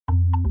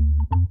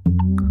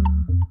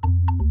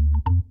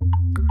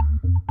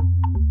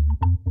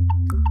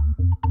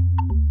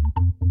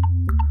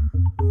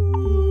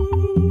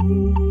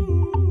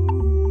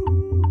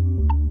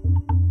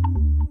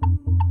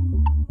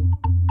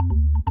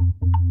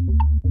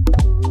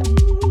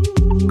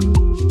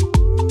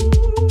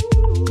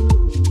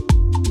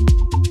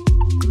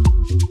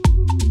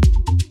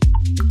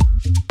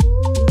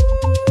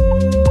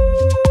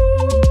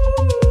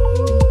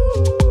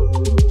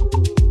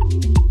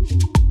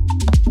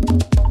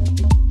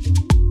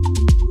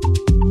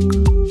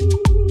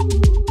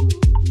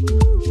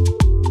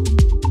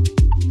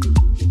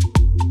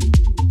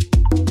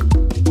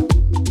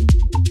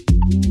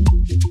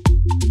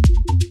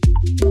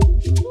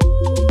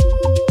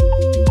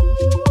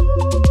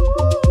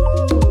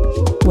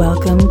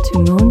welcome to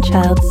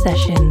Moonchild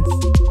Sessions.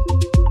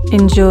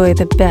 Enjoy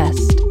the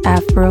best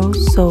Afro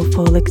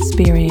soulful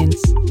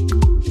experience,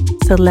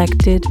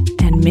 selected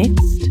and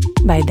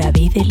mixed by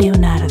Davide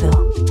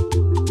Leonardo.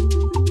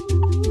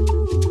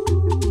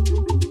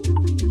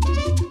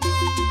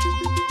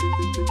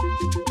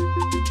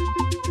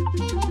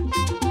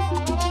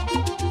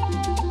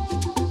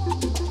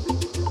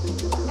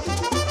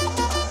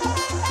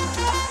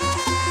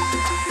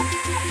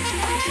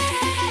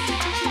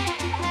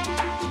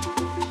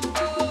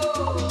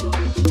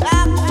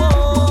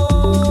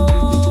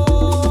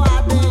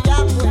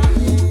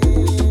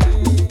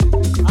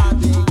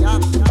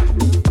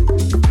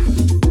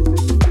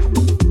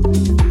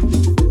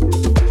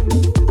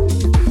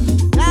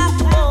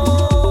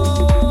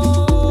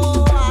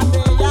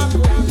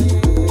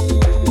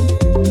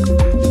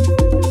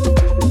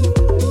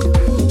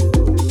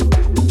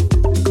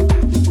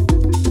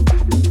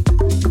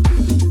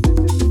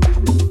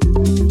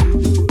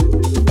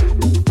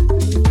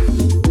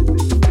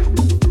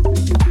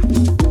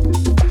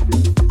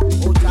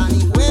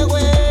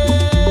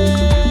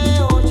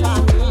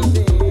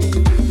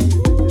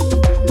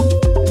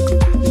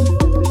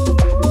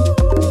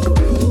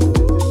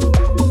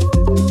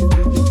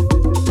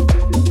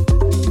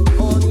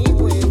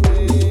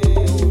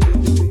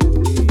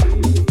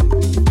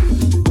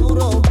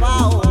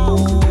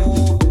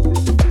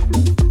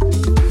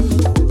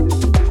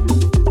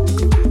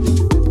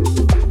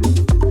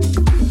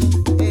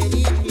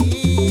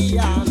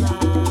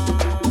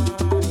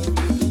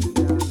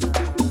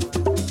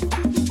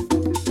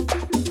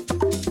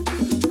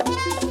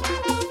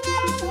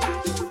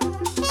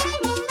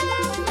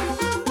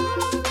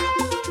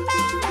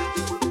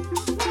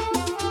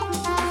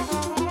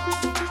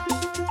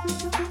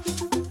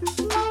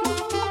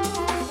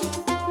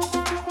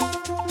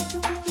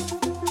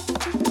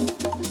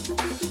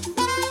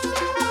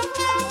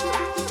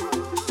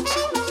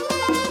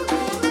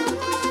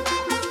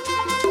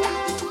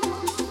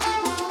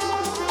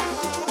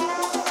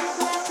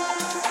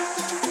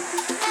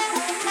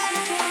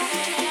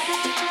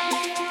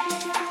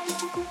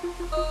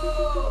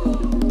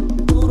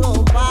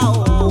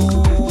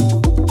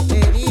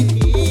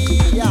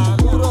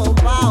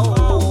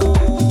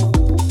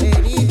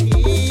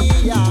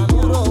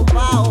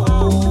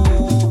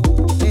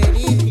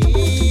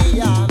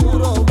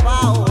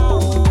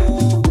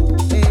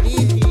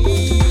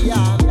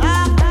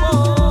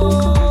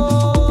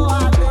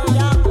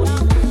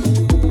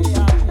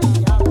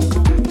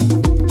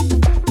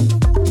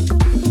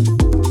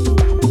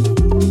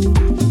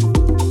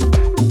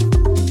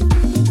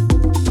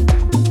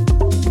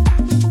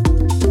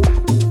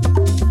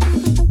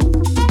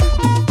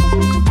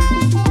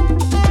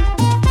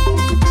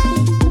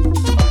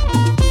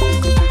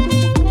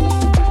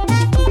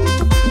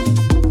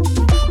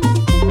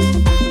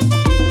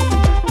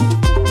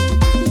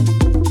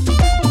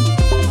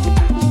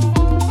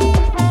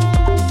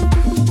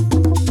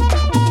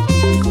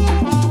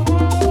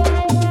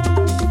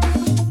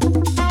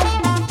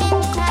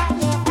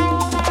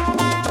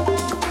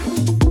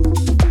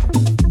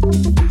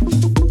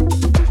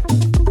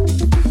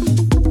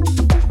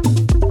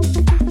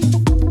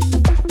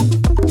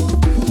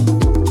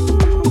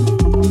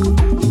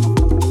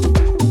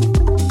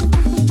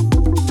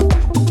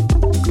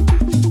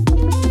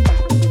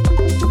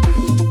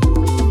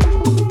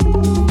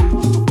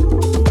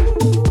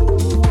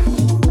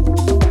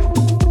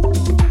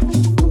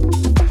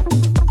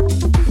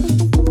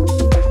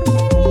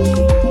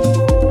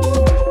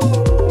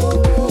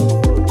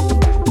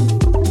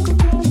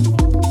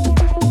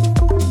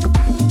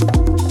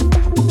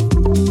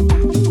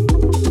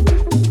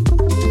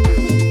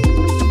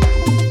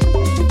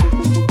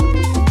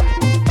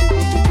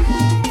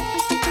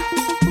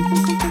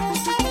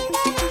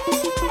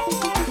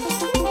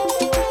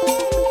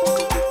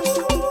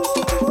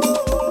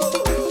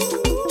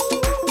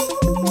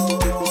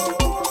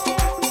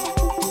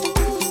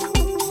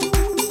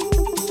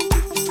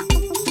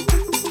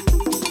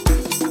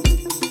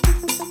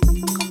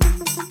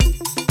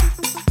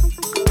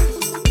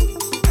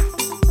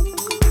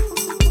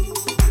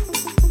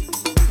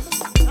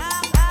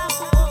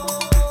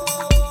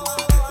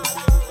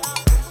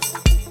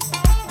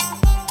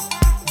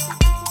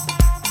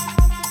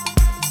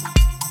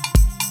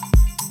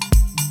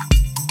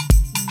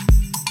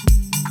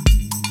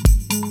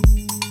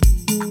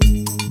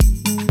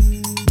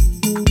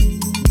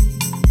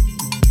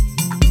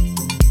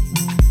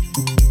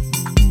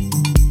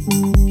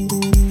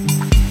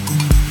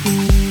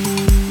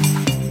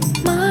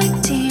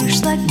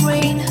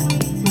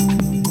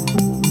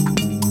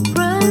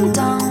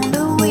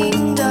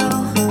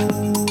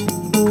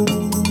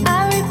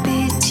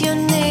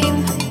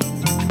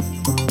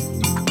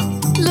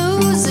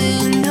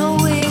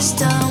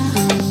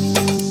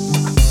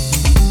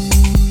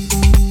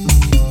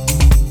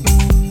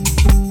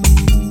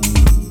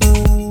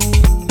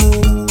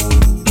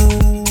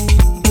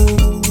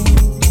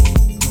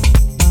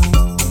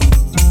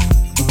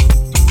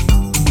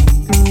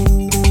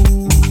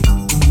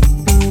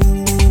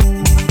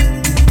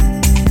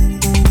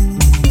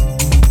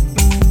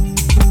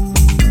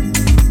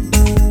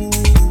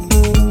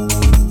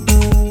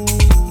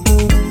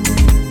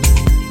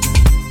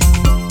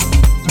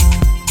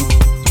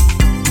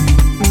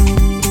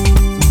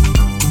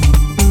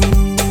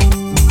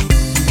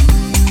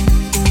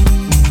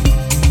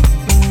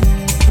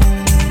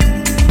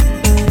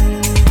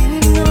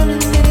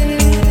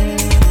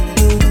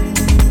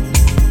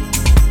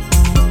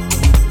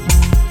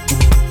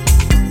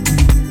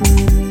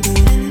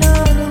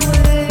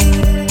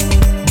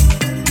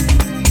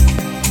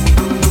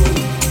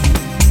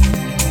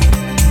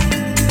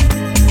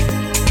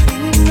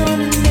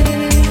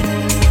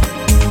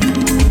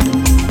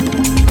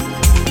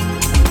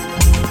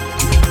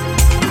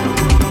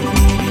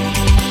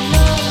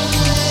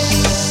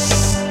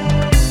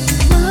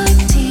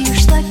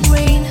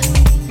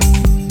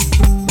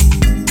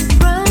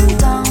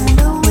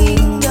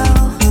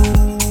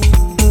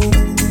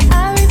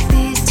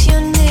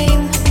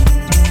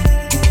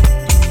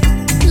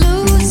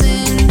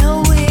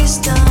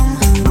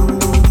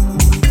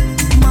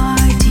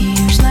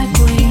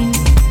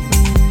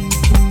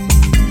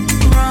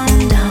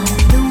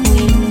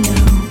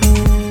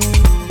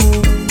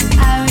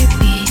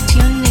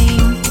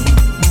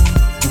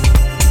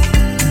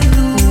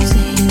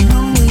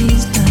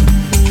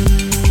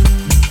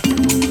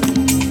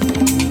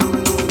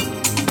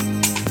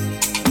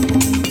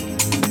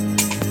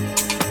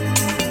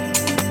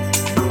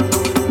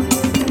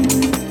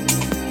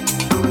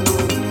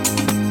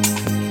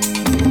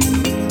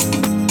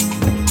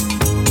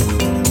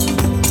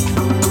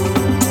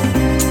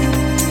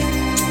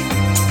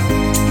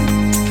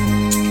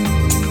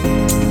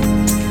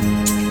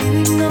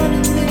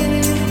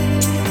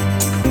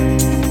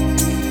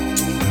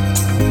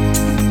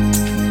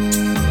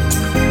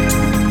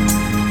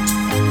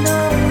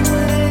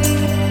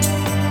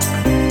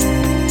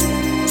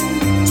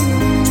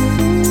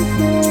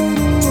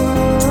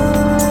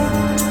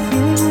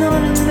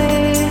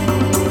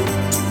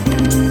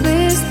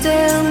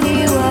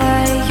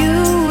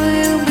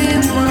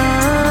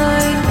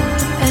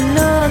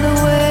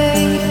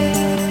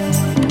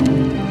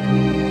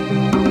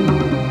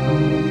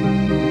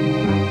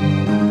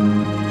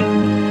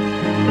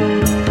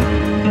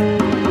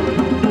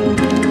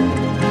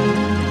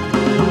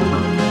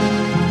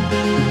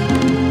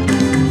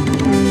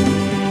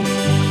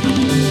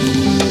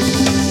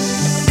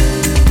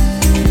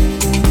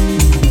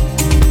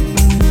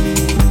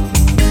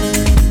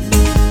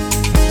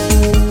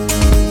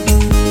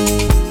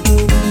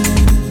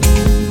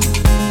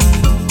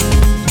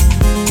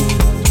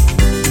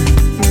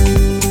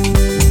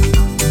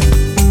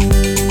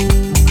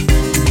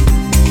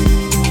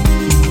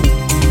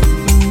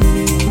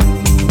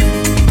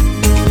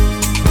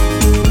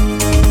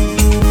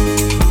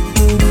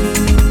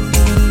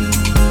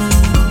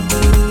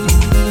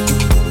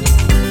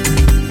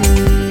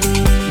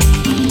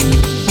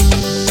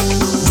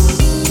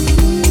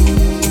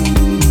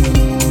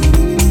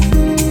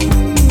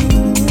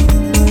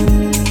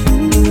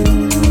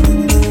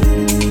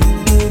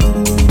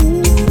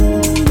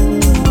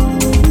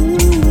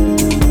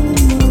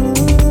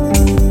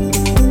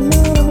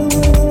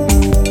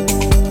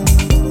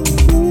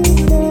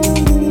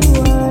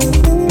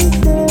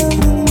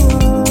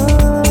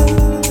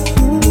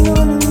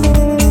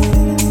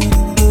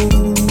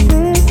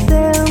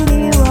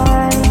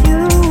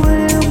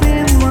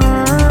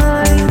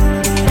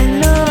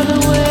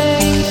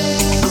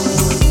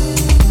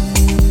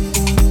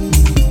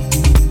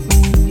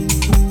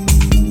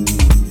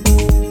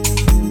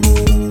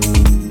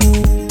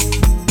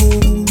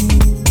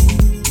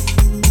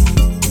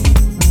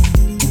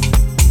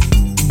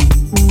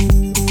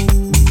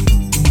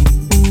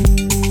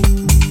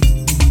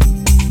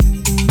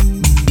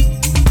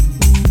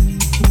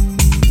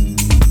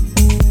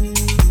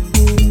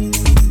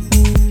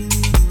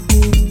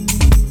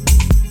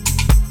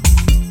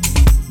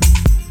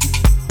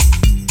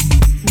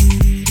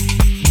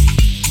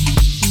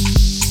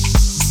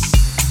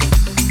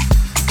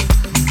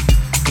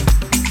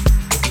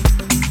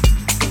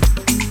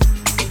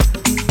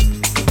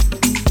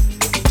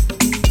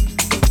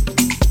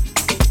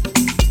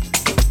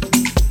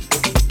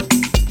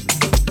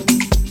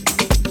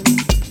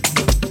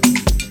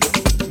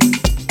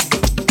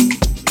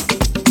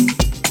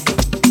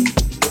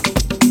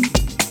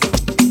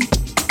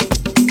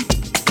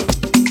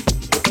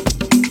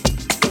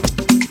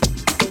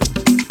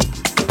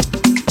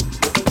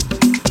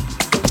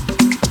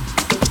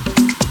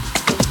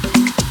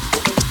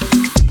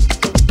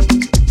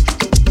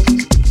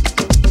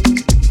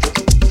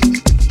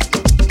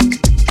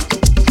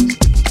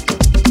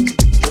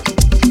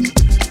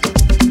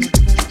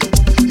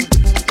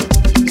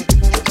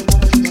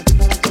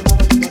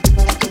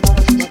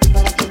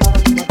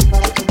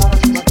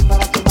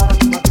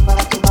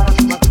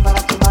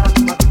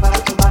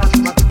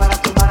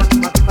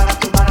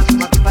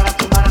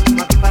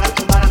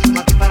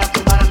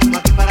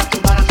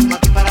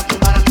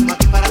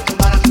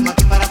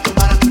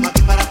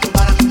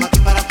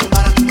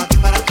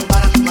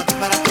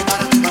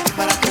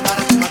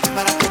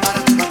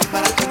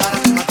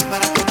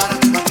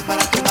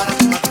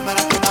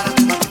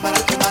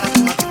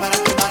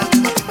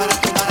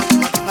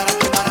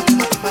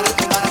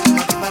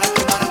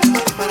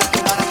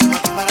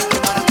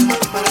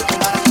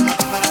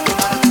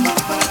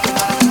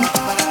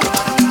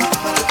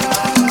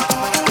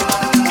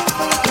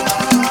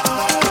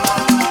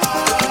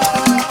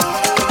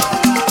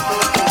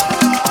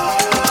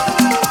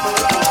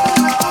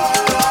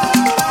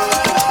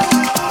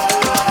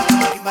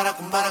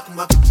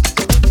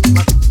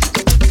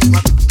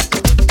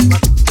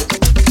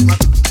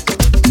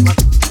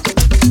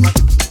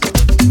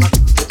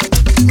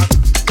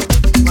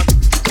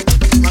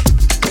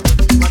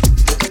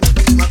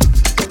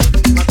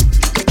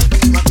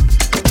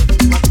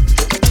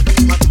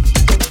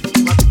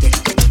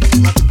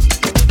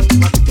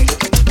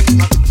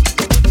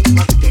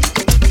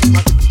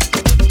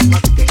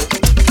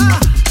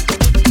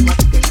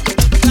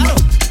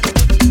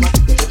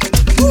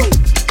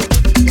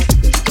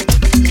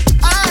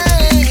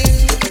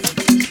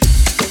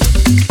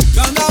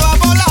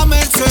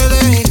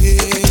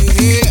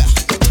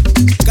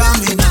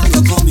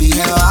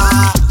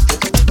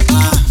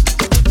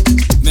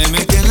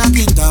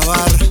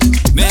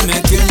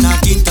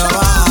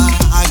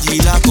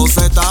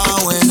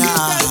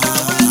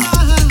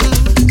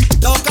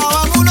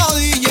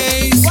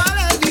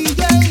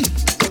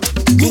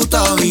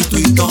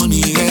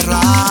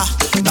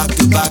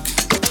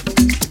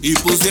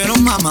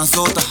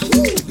 mamazota.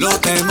 Los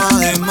temas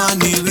de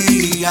Manny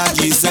B,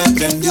 allí se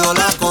prendió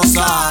la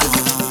cosa.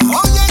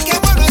 Oye, qué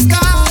bueno está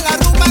la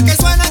rumba que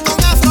suena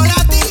con Afro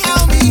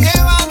Latina. Mi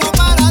jeva no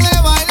para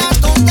de bailar.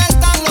 ¿Dónde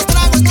están los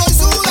tragos? Estoy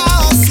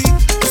sudado, sí.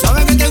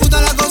 ¿Sabes que te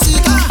gusta la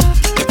cosita?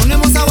 Le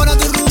ponemos sabor a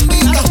tu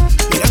rumbita.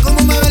 Mira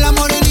cómo me ve la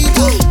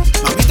morenita.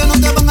 Mamita, no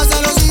te pongas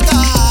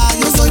celosita.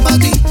 Yo soy pa'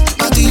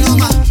 ti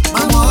nomás.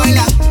 Vamos a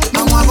bailar,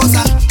 vamos a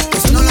gozar. Que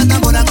suena la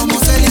tambora como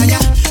Celia ya.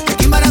 Que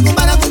quimbara,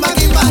 cumbara, cumba,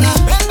 quimbara.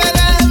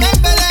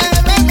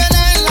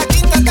 La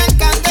quinta está en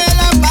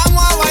candela.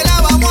 Vamos a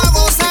bailar, vamos a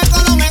gozar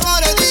con los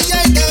mejores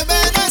DJs de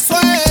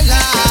Venezuela.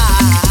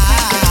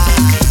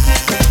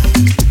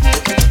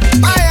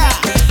 Vaya.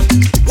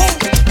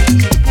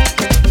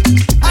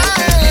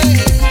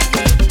 Ay.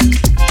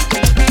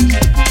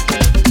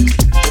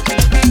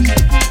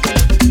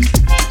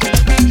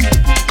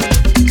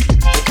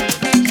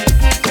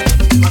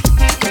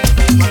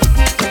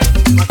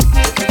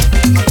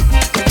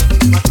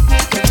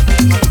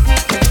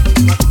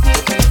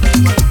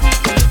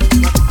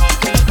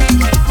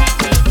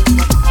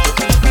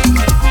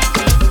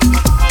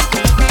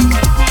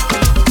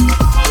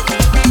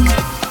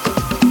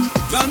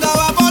 Yo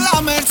andaba por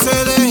la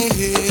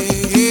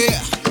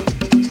Mercedes,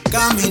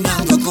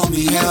 caminando con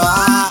mi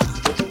jeva.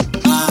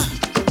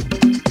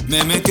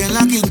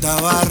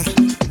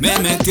 Me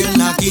metí en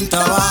la quinta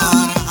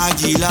bar,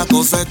 allí la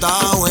cosa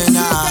estaba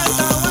buena.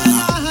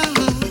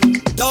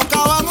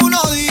 Tocaban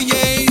unos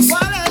DJs,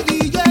 ¿cuáles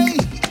DJs?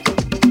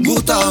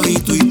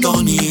 Gustavito y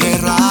Tony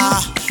Guerra,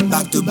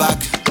 back to back.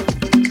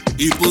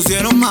 Y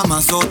pusieron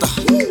mamazota,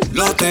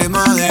 los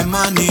temas de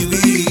Manny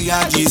B,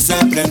 allí se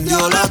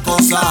prendió la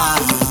cosa.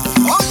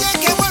 Oye,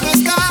 qué bueno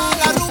está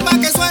la rumba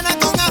que suena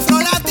con Afro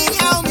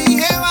Latina. Mi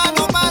jeva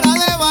no para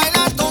de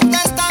bailar. ¿Dónde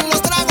están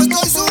los tragos?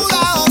 Estoy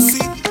sudado, sí.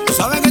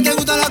 ¿Sabes que te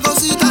gusta la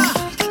cosita?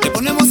 Le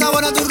ponemos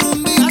sabor a tu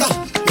rumbita.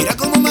 Mira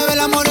cómo me ve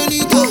la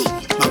morenita.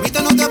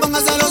 Mamita, no te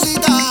pongas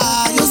celosita.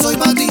 Yo soy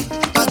pa'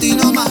 ti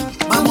nomás.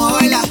 Vamos a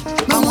bailar,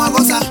 vamos a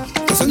gozar.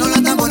 Que suena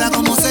la tambora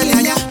como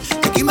Celia ya.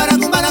 Que quimbara,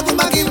 cumbara,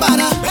 cumba,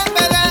 quimbara.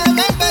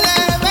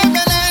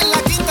 La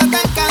quinta está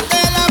en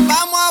candela.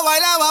 Vamos a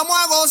bailar, vamos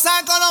a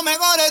gozar con los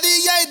mejores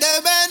DJs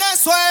de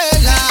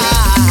Venezuela.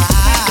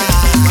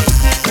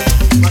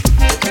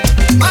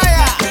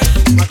 Vaya.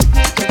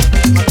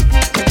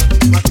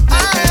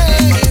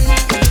 Ay.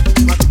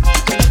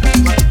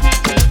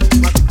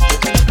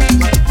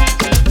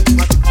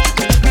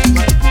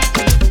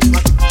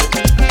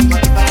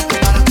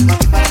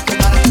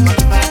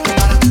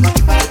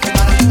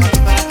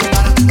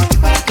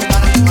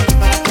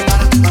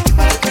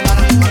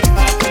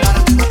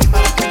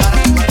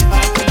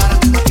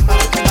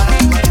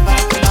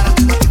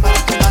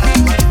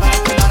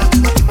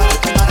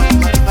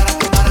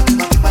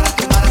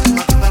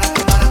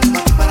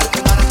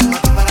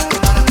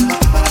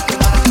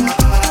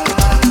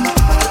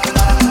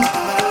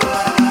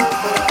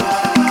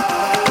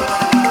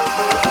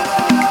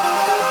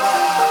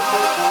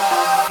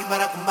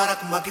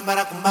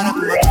 Quimbara, cumbara, cumbara.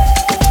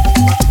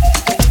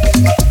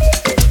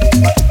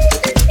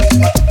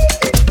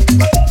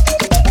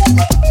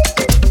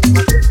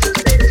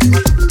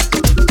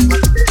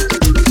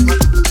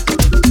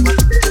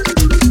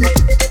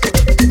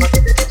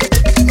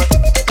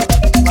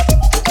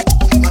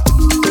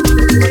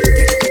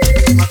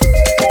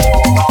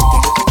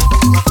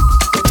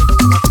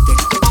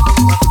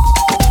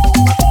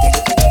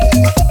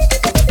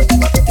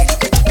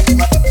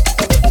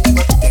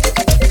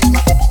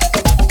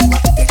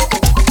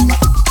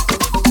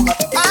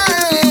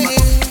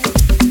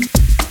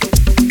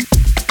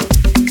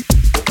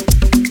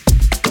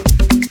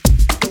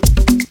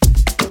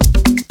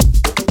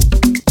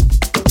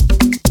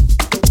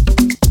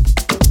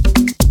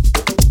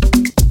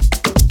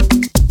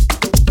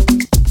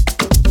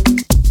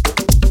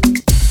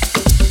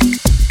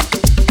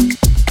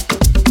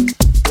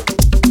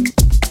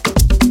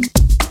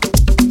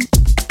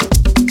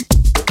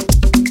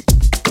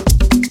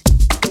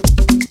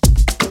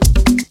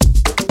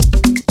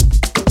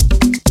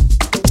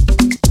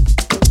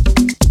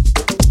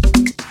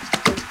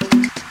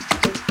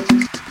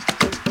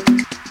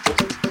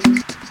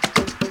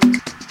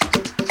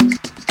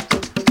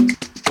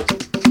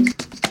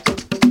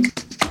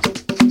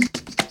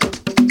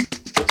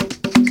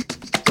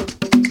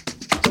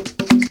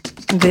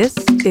 This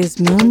is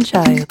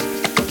Moonchild.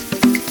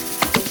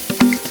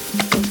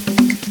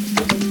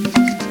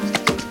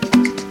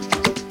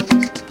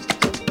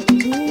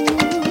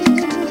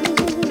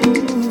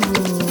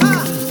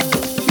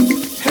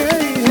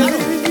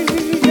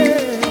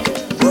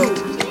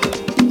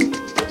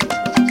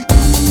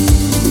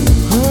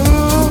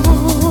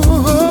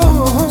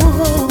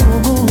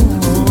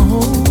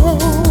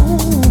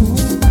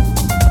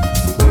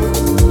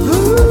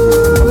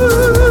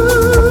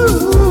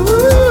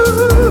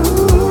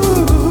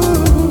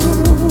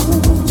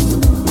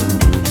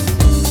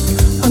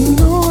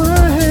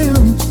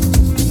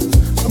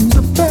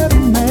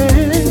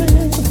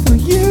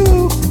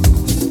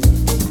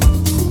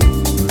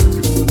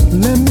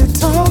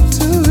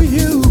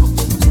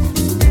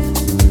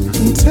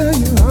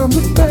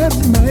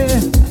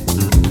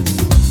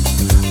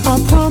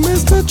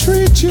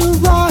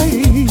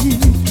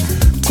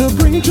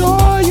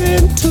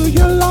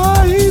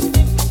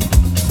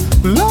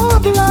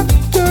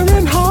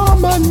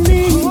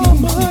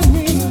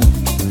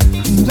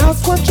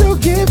 what you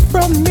get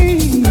from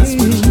me.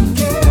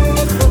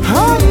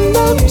 I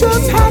know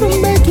just how to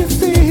make you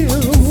feel.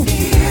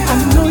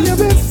 I know you've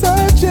been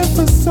searching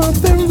for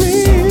something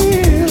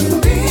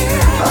real.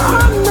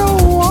 I know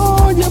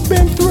all you've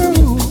been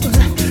through,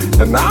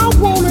 and I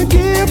wanna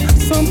give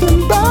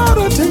something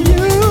better to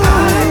you.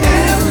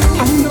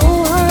 I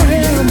know I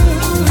am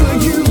for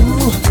you.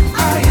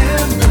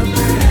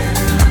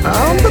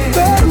 I'm the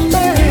better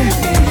man.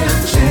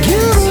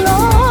 Give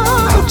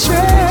love a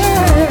chance.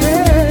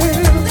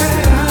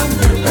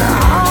 I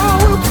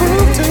will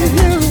prove to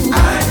you.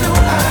 I know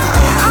I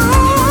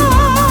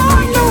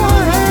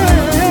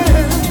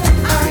am.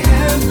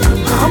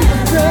 I'm the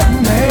better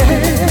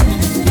man.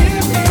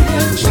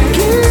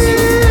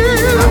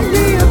 Give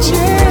me a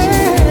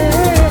chance.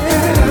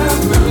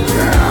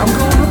 I'm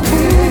gonna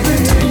prove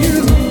it to you.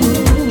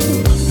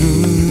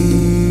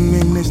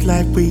 In this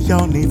life we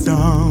all need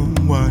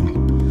someone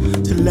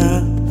to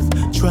love,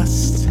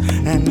 trust,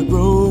 and to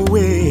grow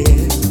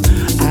with.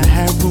 I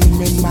have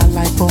room in my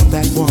life for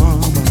that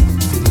woman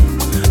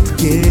to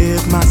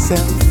give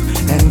myself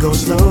and go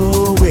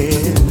slow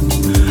with.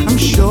 I'm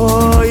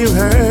sure you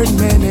heard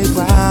many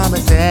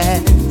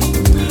promises,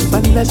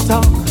 but let's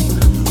talk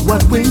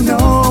what we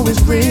know is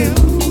real.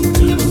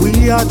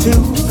 We are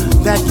two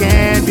that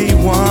can be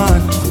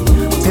one.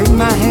 Take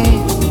my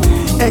hand,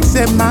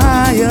 accept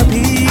my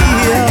appeal.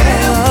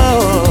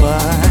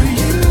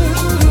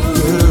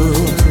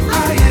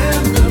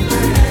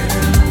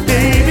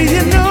 Baby,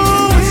 you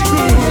know it's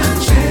true.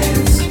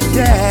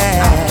 Yeah.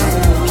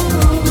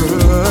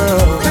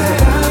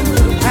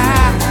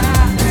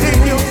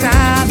 Take your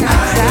time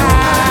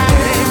outside,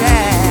 baby.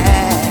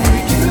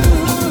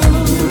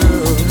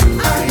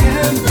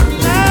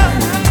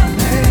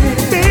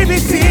 Baby,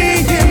 see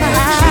in my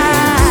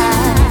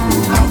eyes.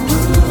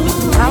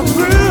 I'm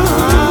through,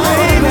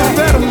 baby.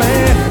 Better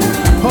man.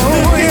 Oh,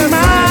 in my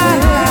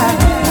eyes.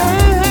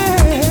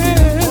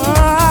 Oh,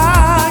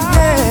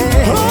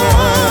 yeah.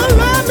 Oh,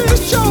 let me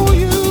show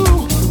you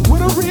what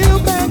a real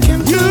man can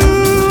do. You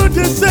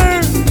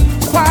deserve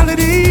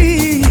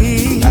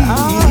quality.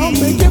 I'll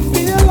make you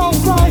feel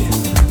alright.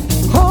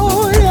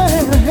 Oh,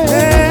 yeah.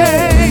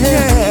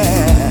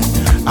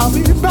 Yeah. I'll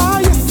be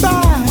by your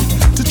side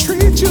to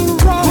treat you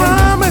right.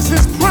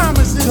 Promises,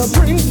 promises. To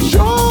bring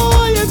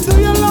joy into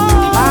your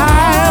life.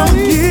 I'll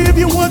give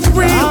you what's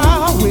real.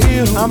 I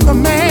will. I'm the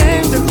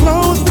man to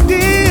close the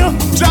deal.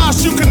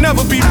 Josh, you can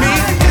never be me.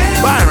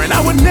 Byron,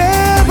 I would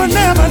never,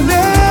 never,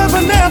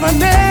 never, never,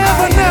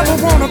 never, never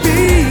wanna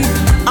be.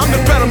 I'm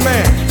the better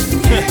man.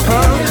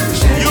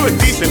 You're a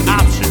decent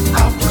option.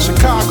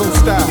 Chicago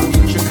style.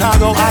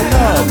 Chicago I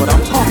love, but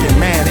I'm talking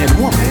man and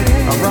woman.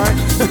 Alright?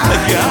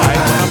 Yeah, alright,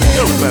 but I'm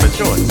still a better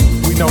choice.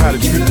 We know how to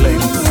treat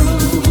ladies,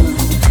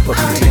 but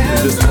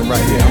particularly this one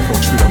right here, I'm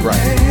gonna treat her right.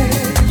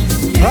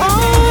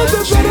 I'm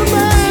the better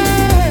man,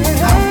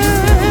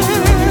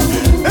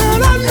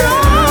 and I know.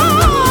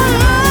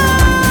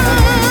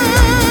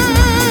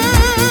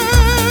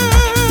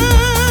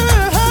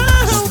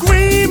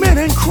 Screaming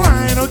and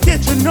crying will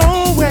get you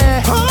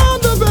nowhere. I'm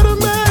the better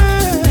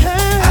man.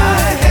 I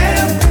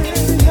am.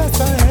 Yes,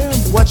 I am.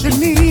 What you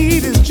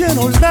need is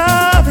gentle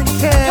love and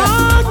care.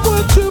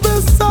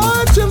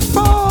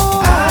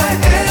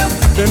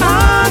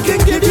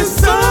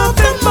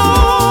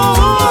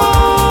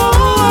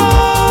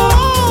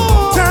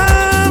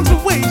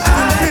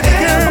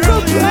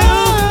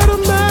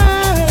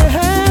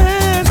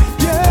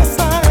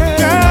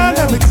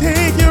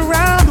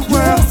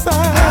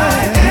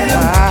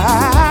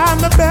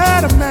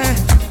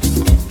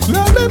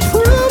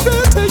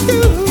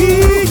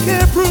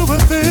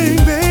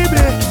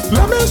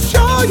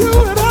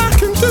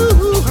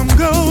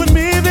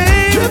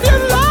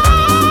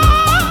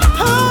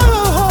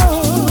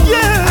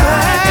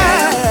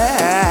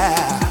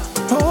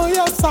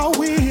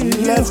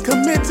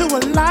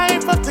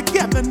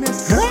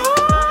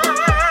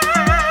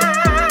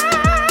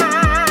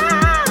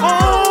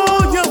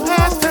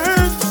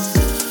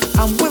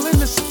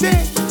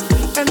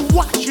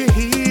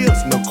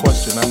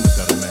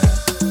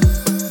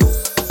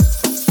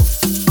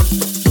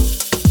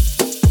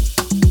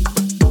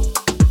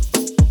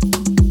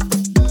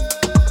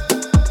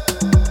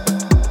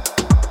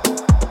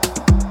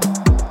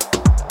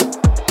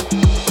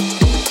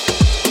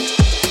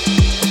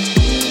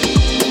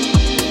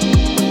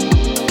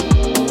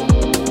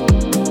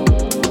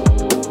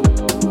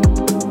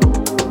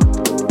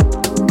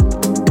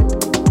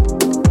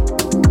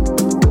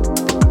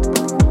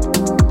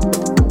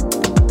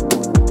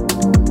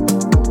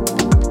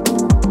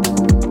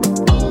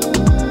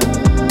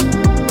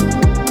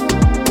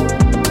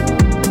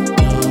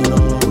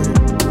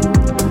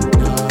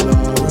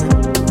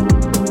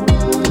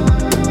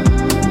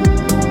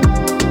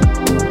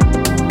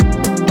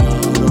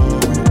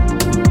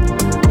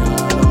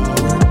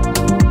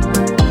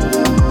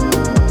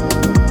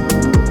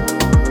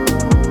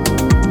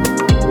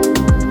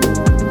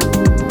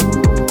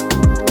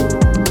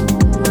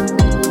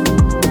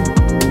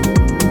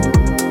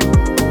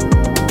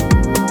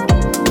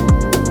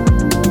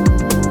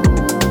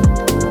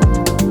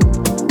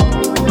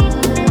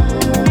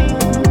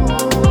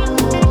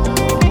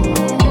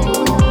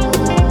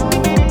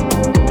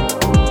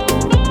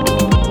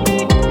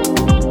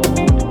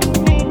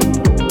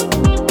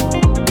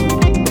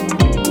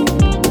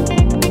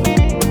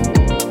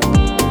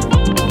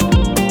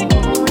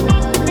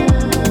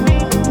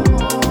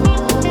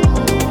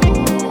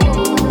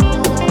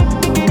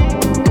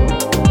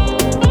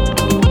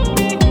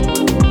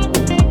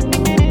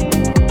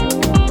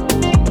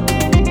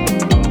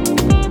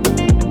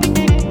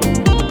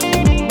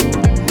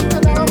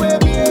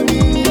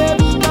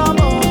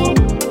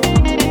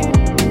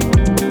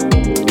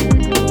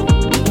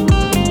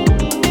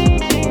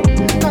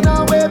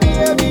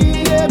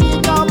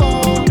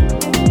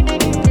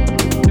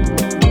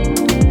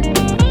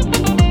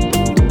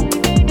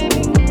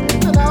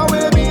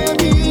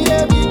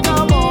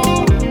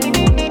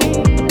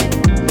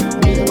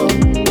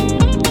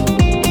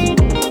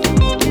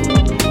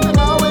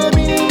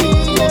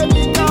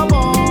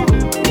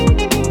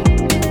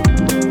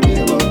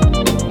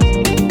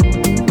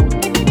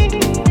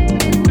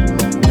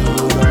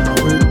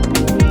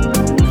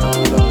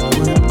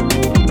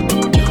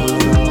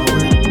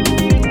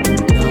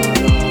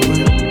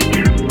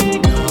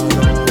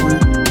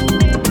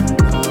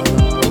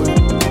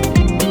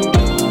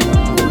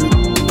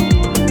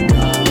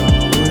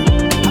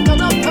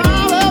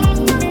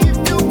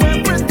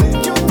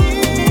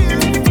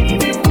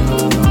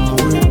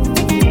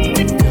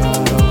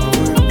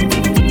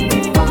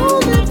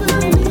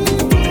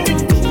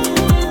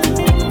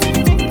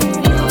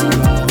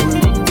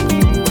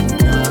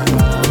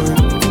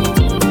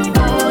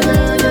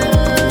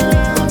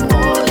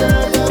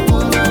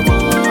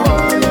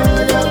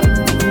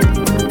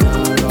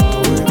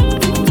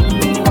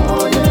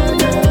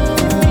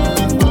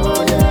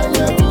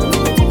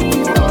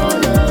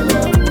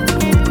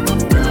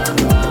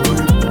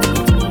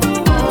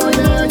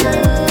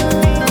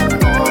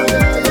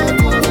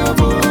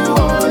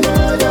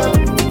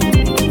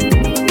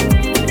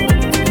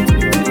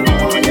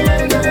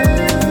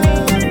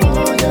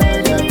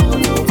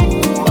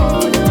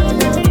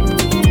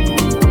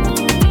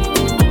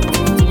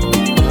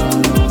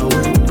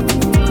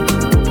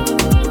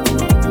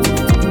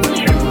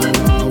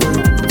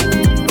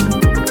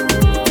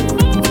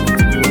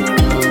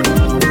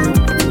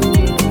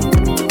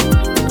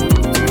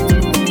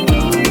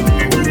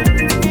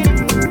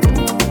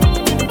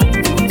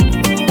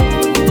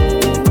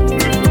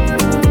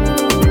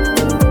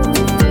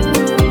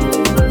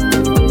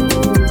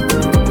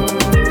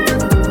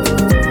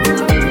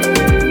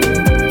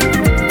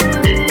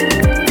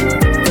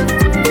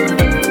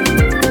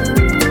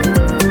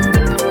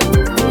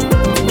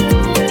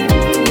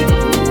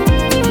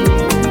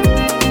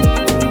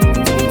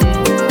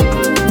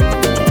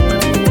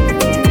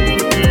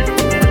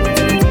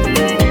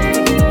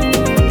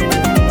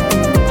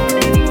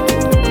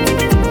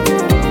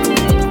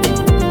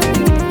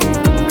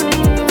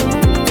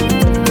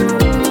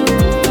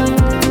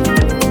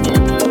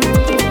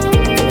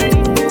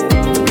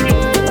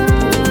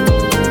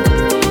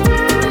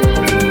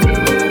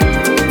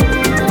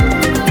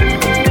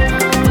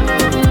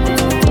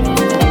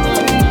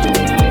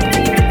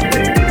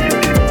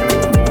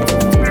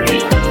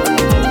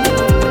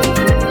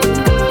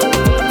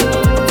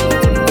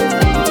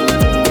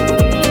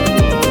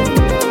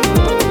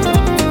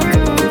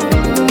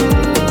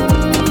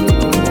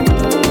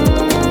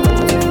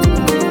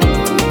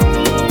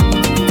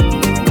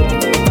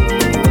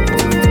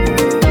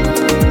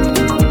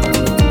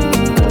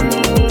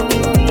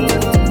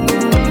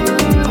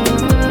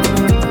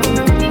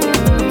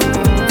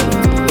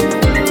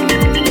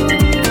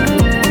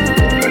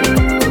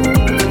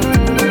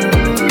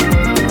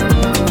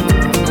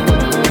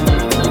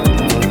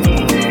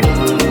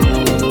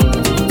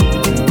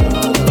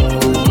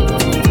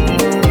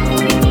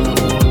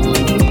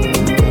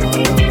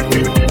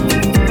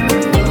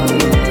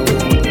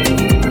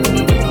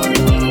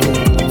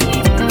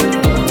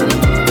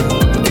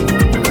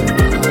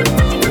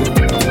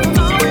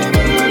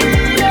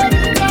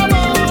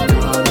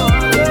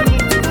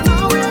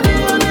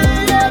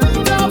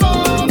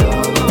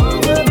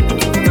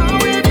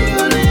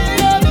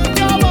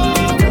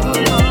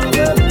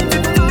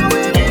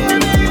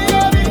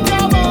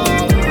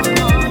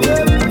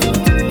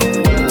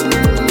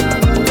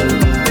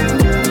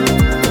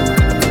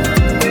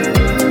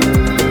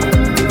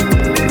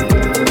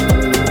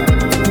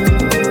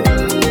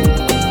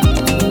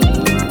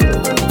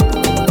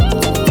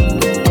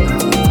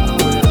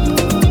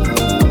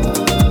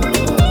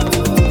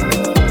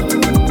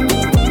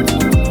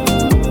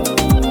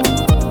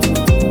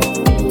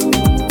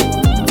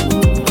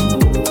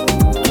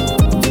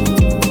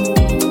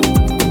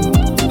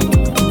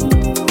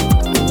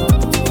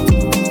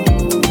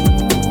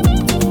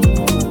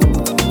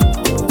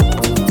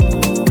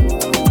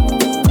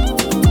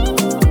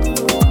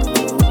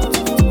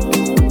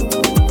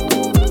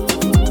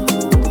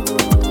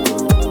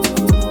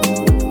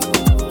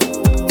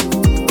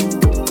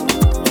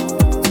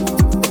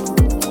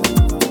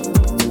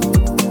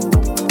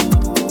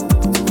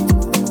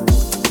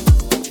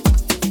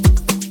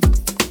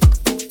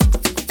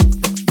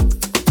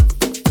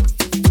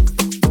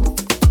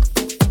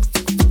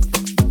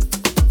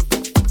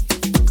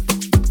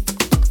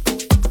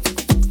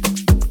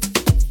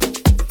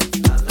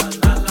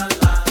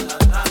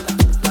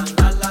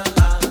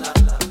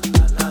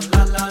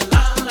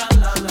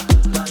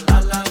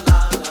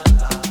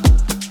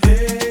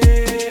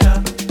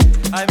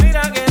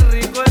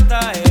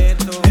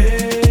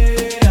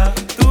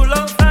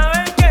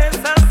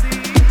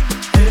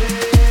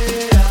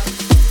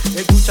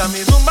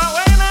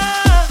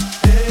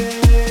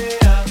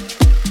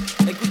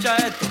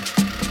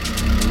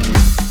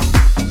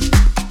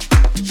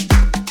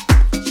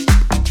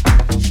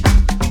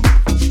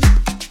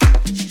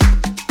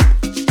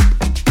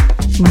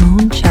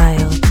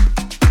 Moonchild,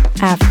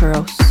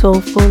 Afro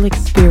soulful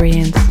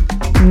experience,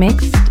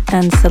 mixed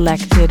and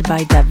selected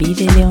by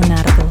Davide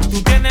Leonardo.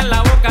 Tú tienes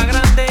la boca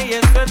grande y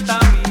eso está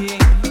bien.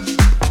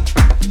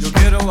 Yo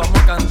quiero, vamos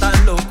a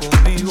cantarlo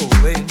conmigo,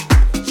 ven.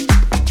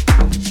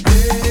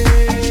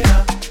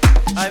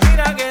 Ay,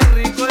 mira qué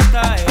rico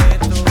está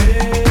esto.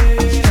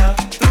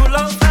 Tú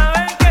lo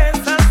sabes que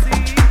es así.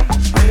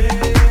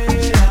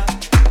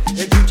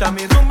 Escucha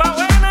mi rumba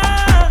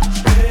buena.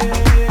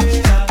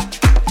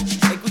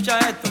 Escucha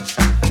esto.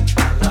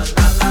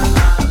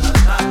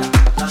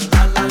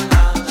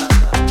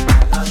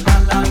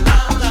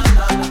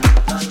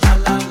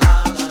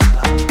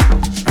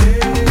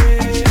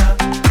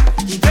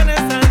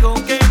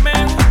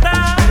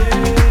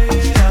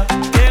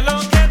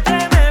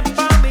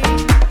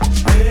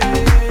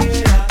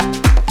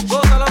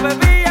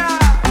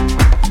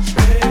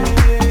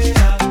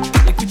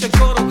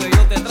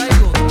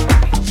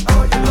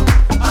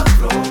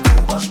 Afro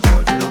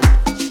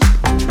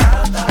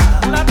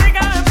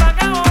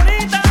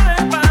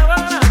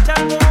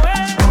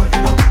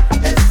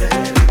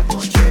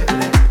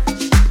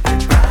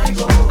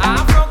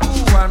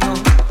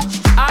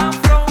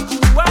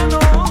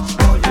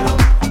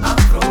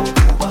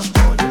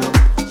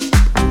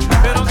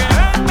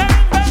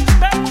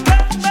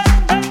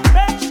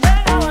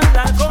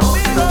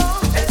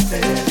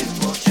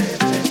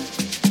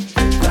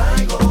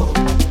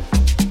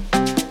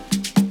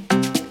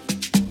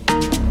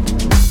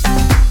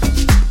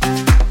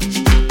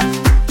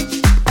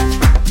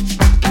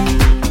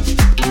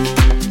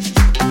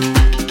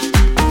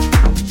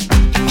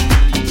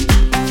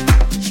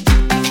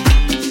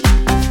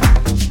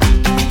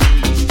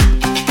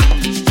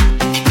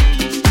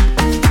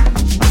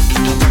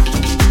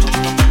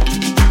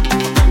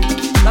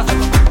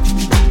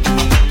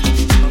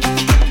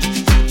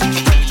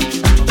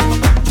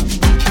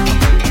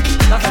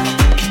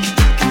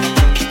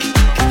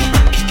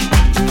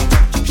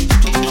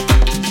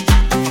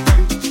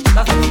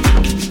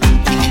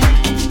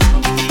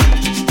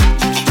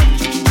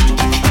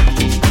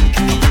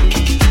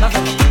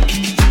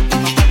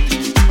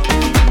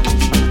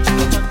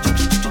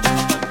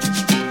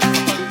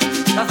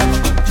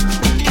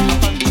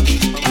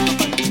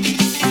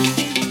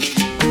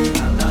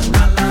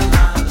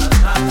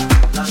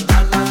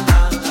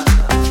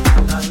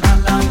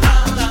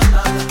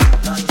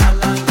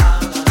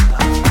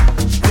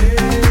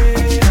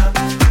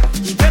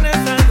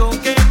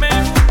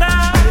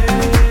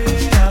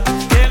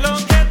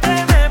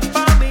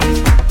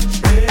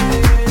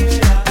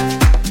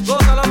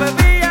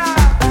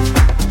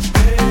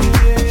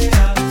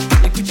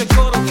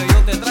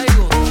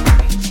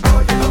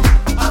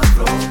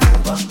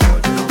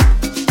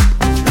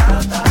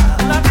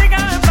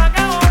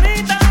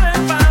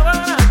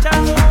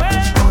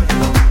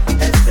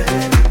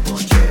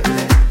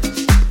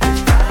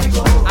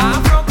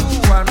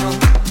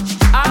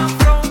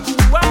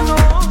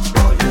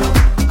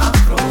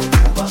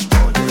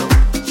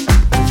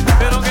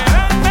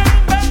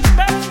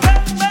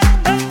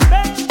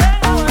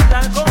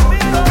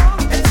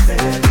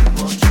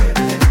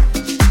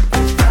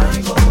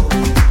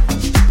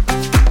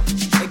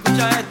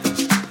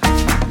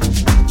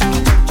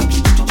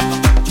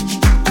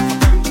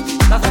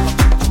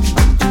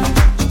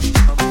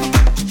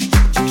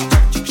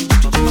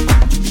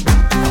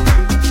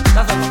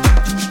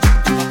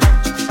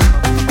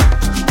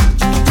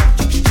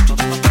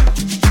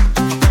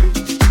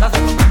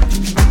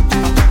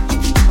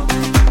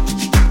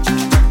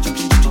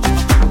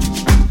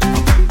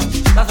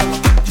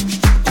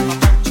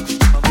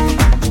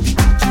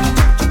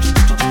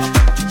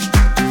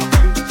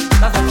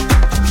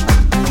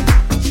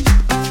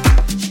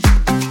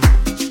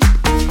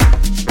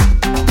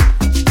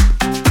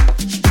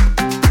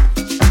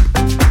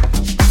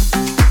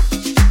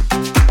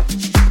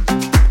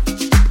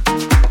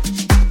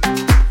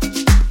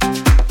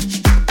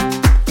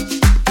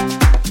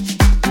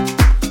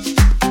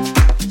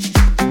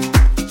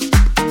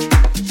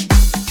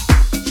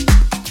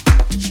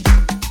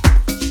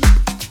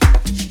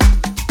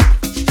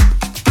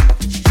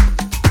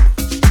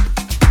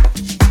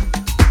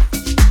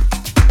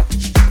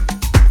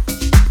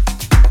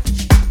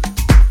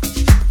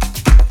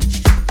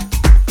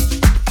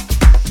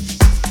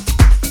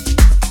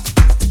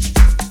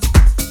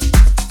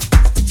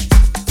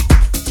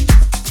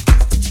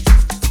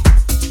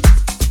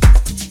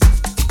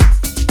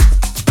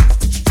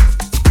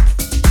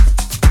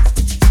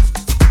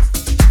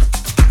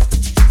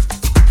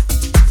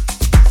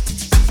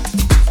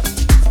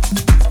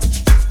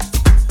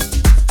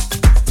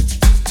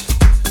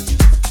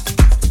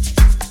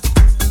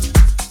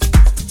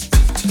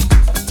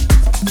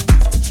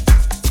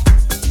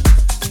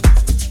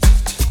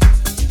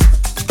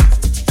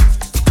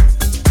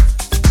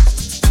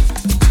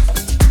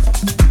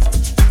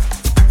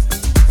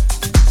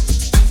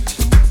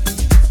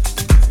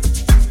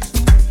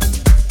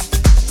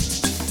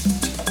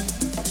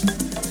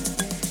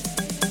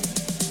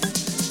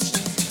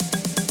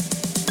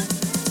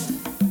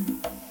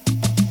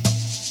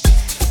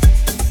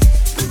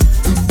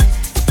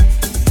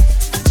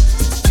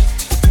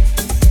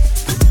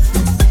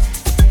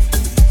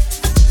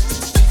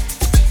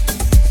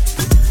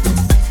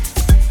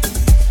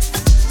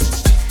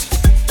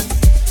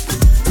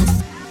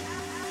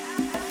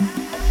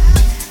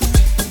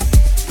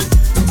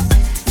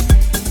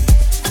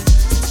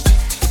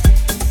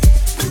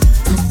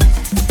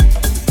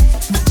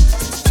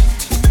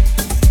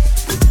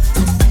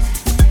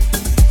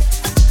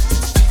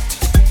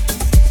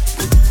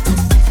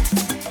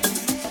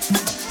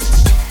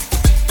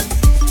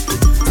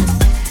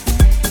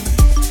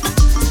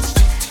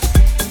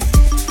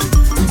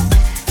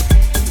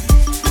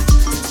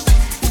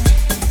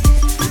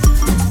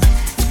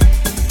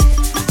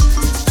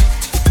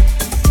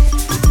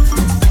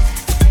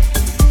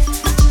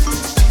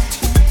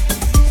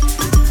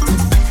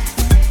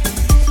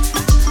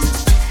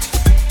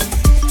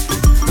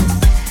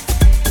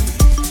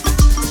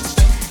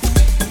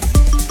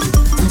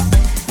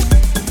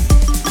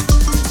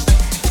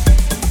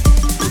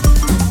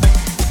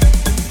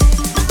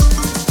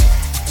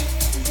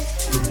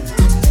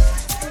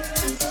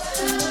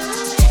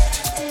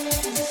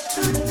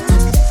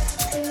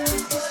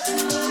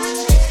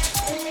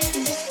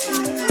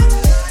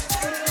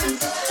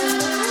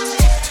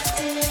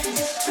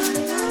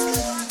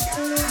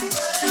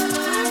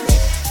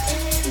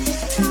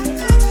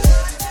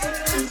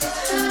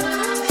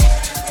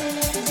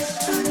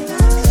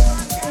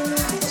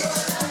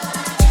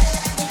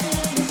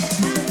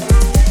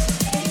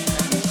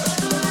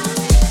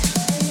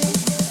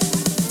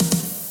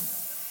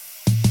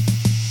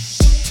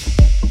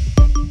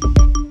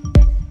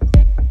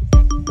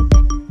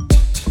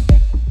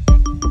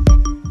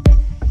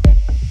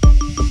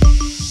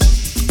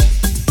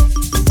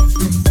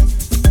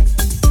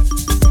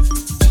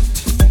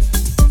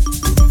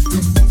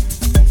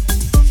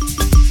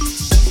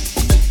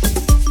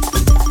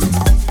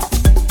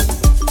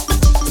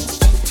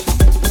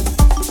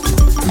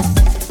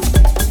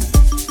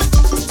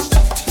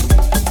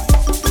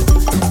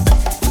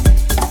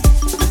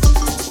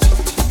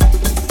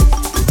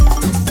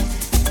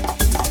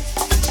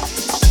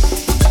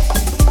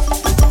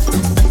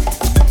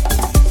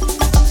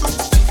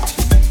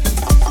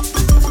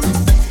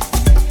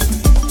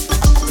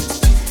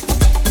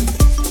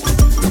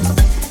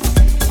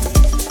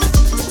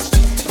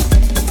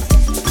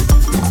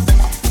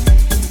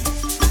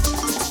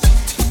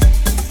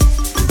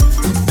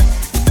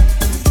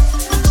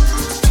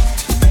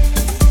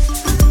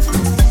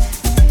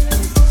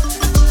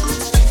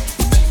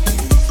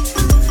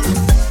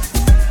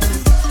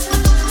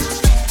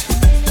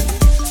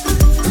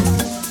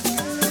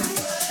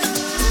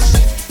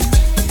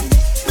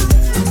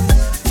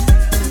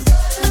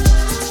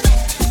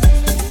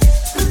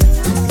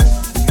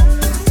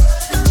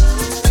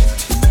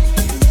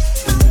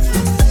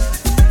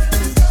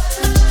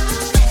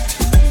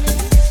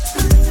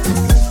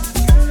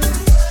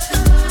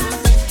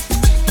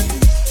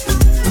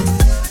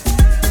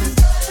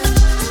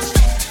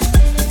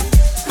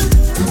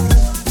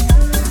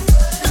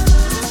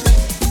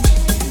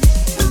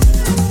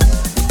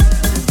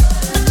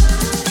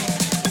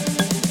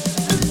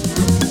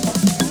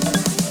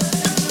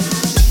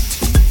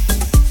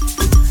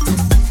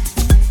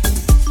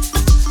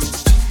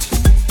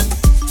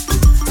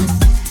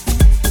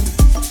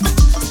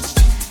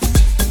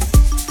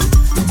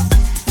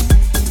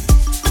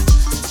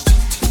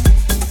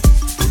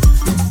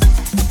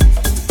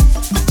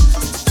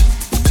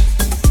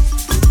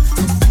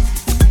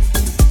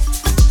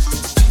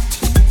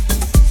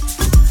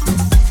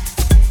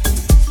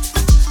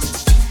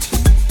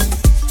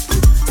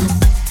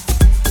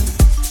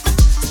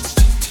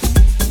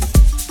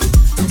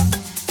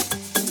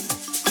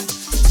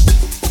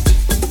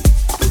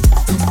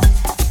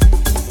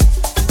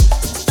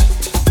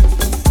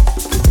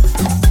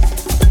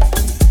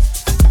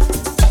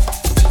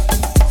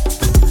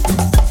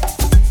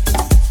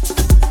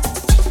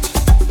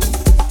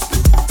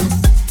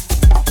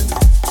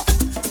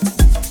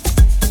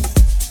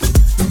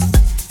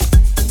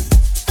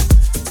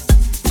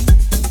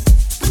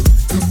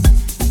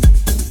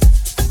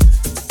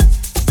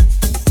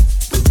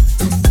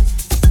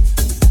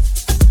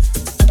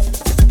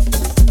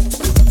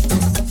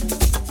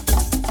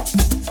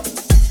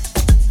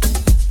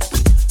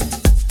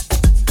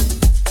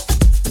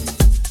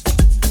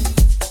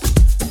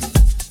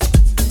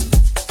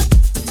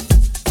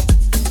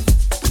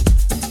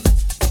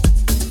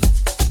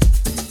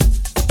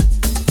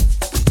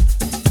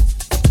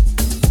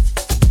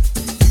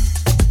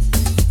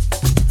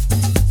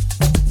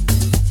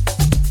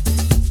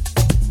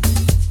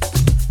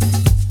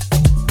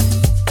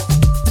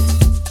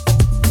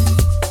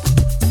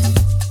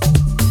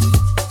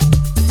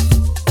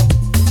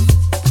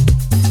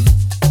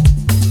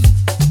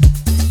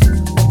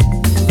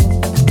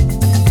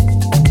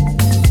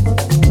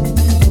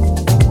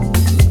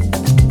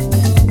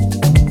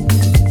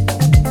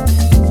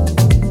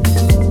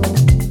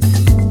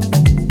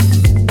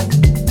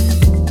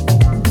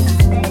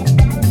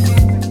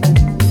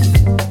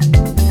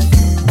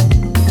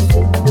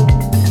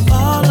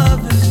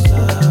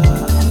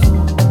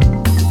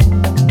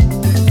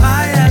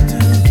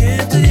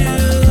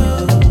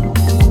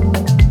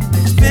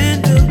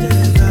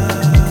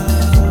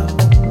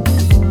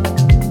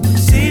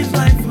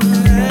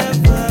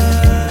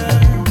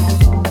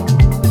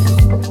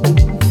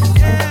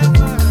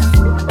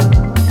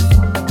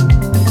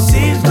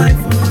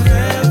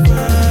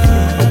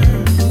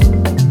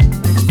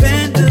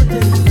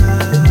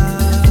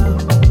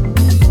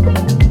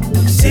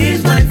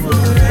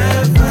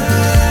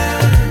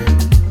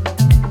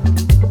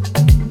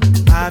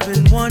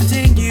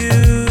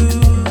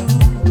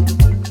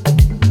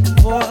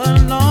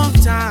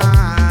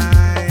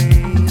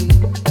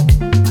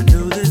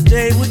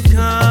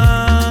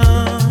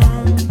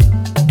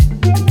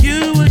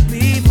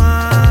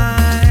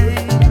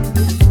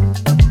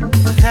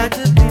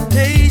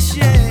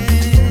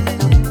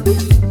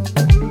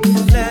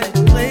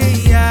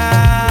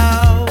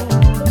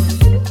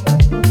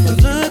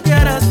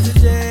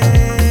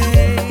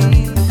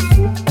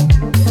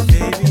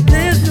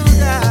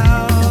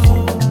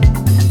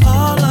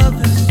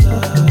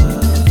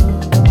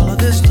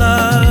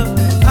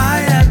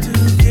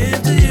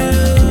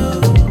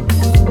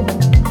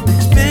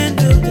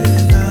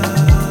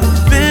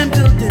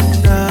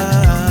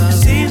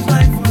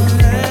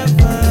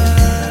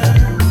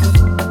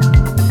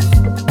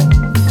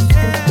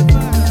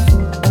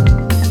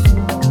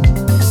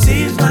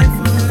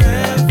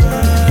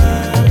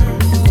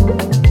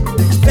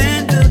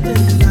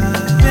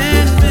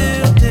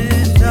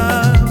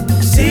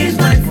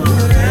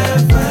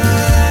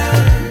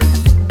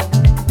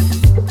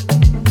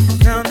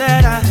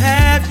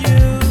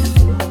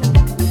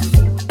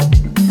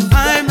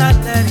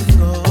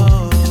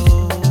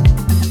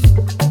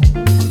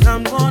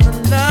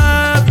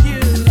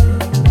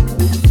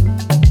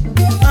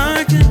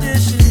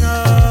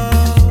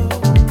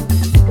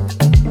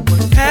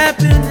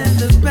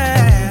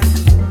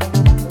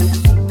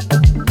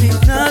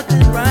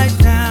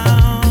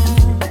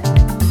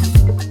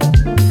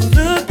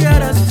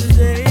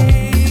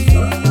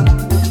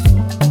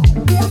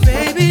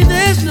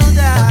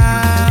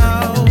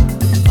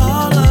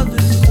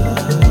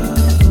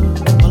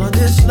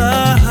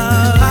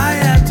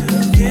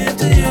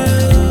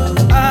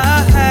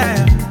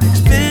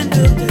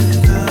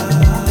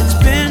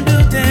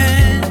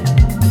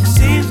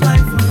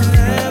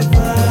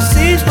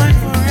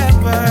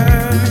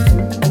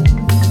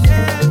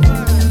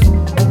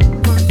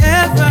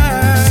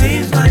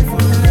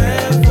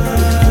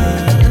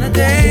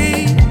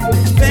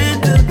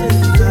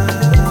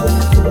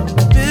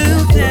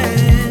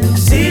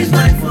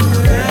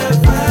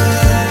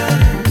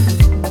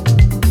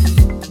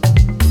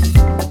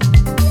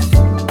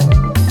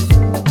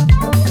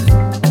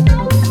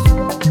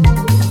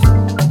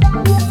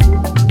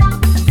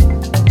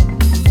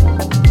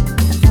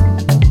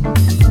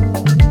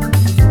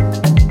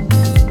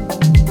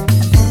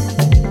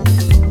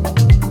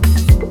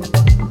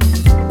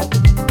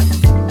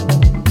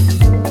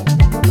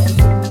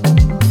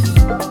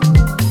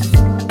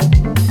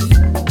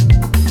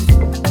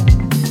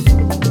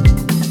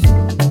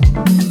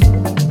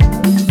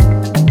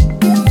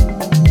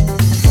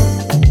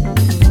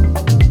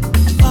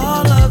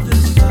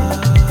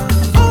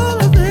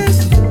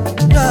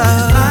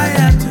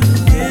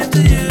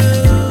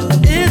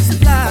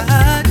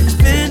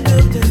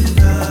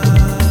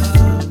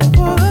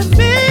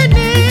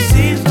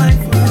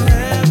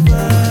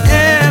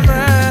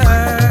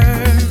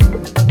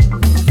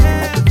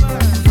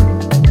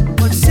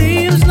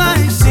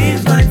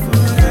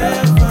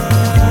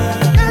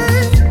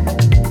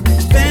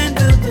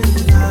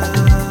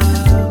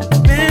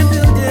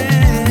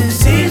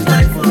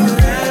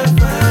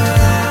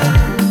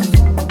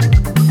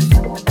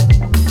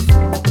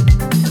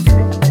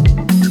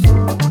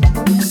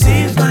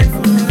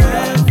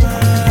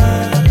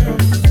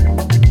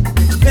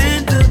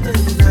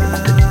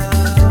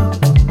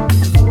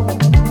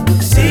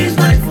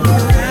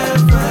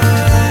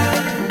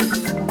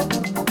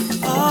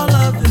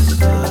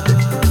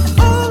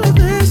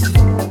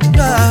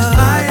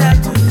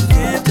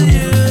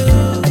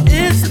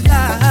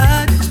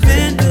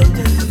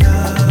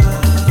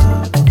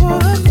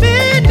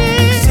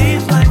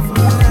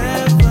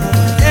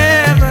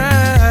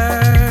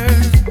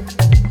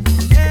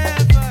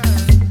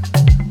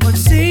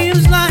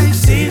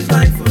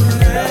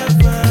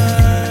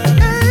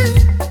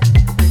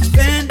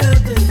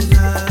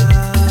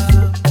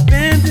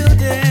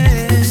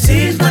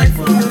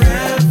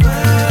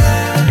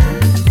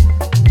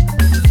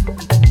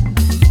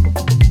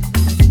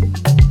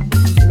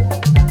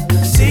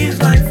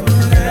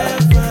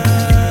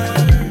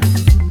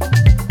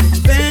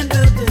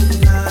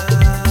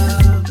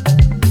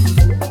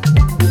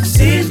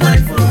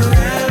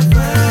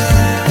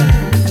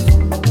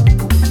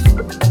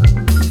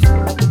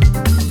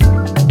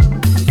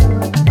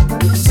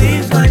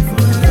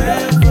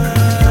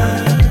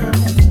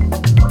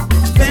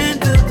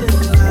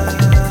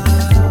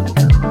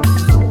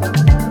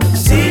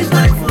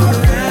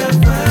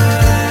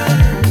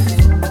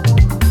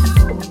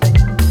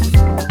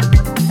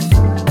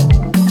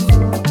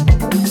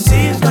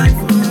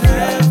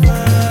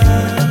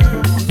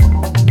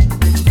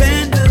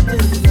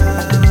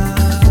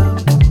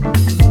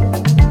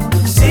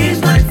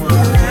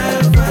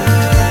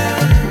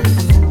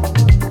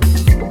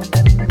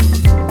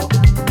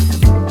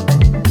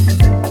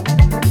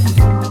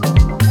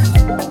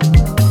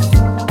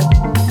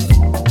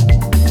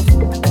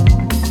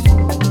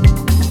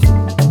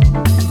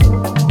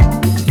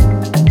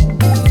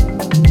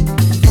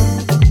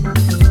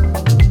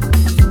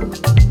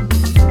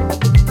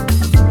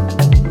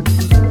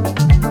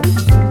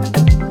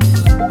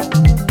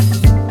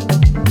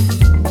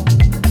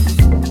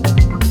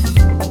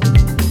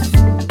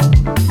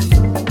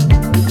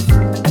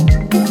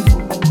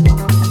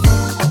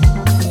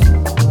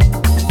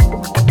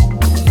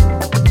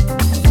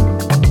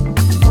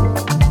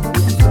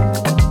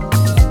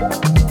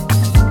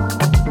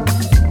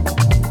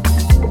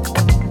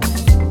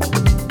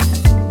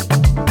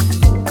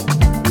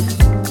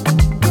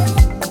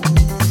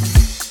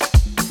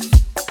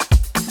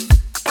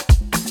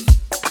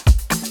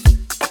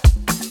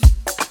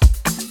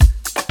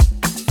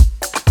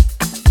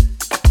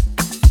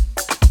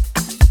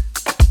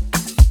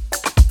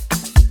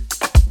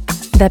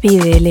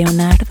Davide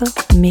Leonardo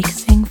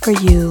mixing for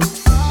you.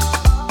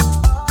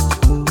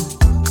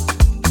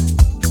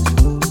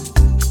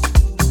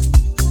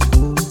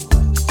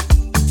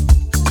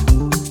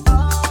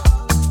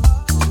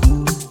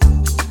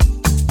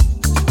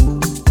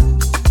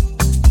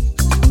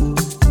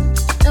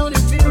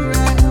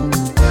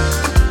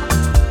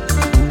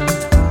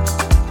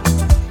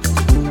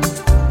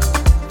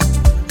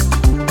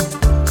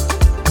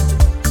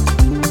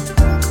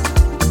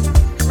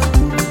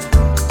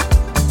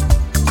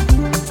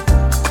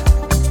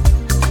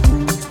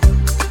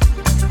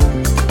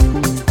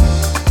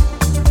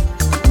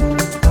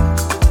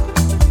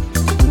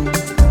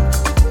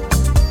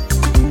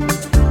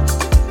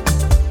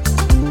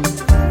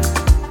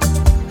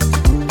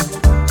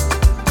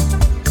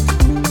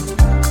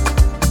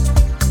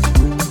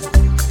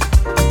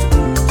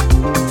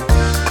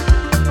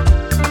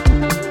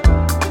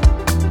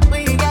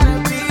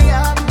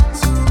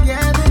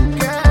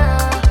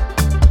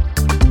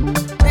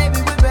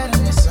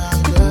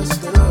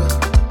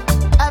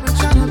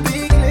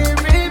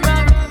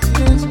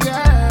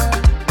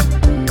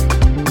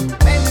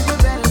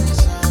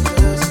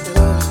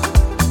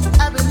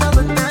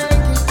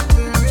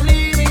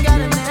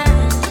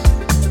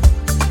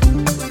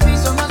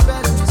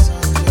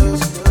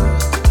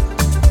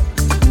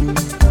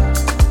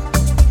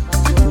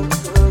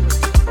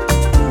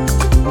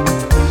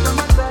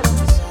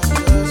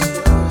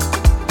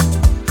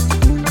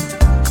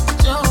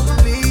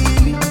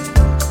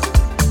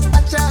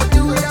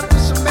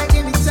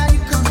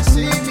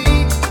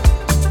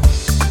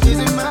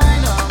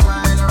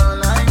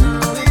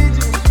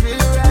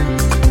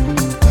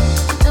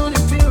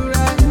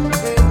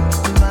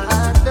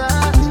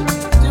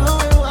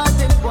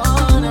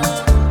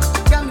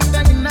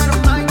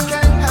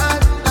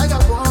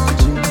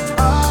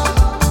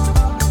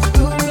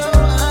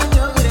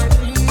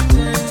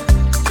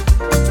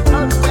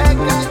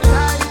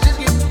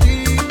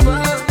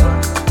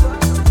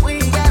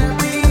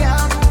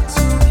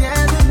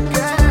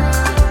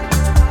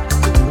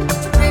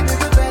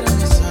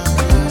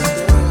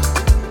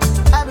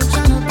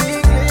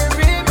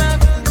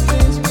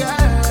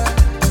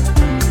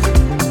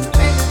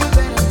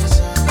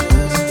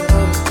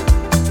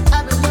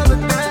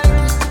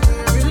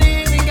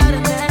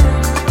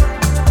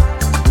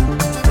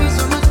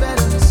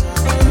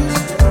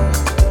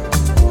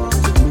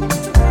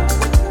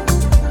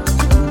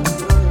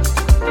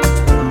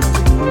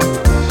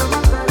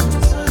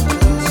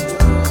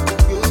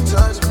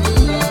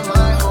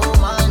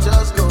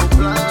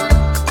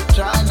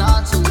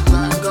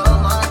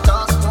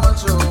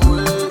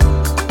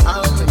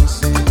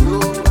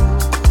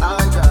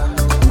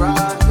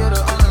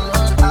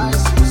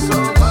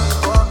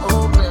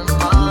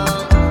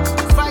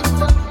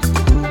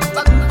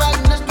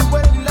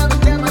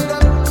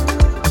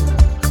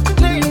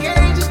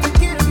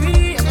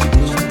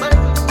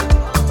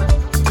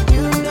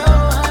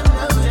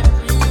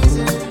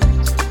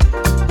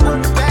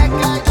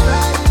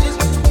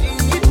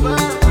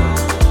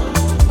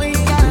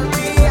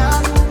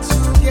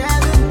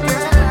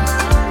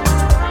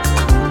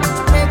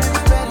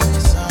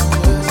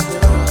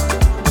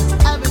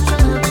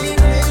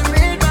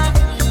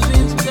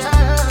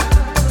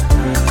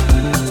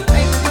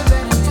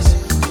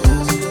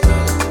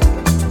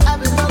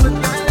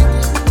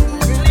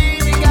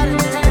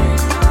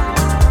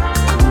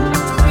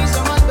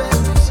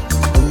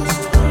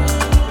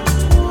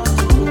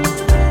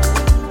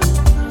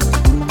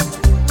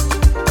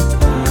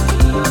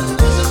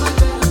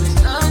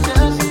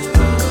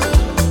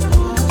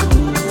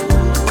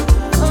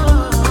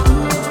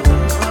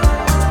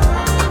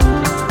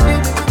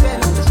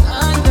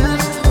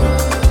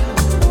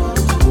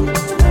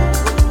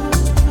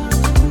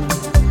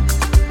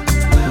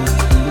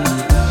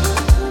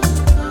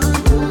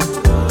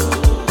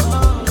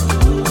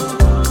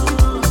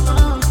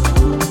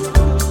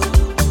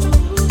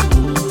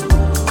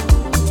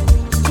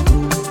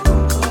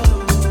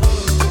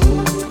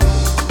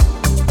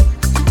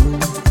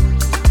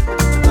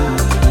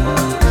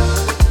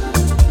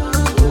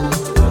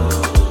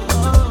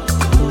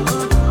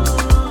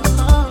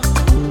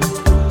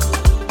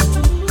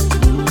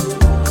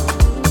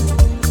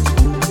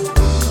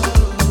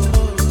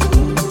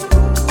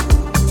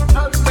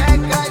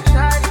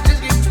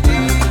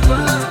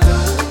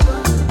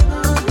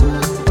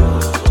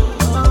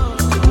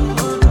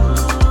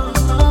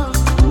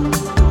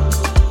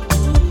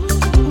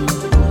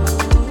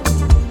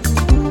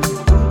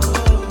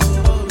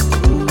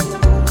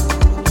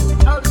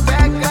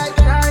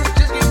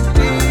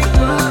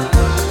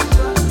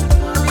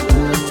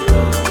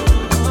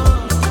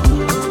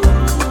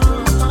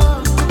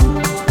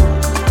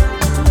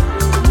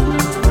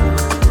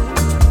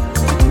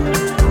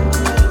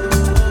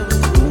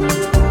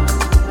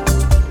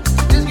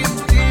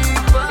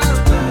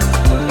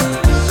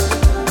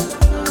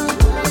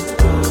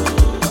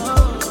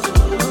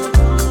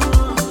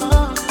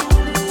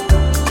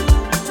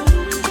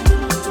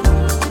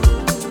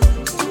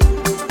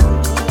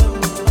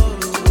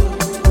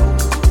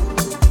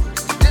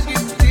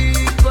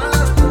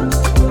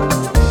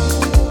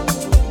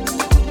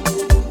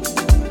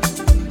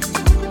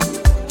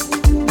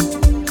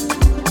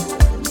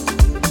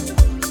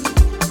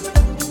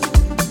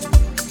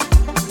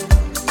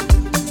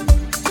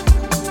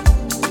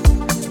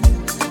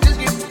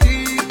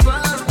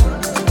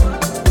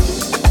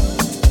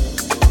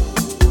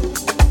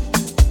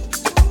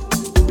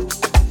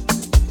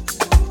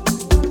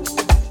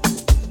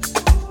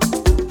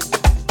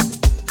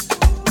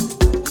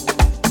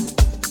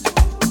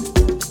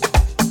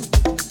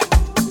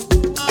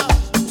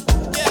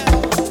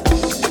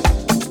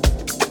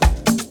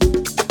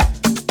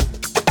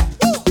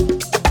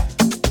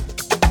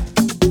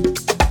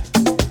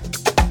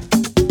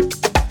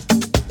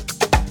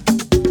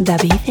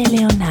 Davide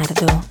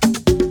Leonardo,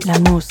 la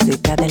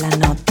musica della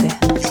notte.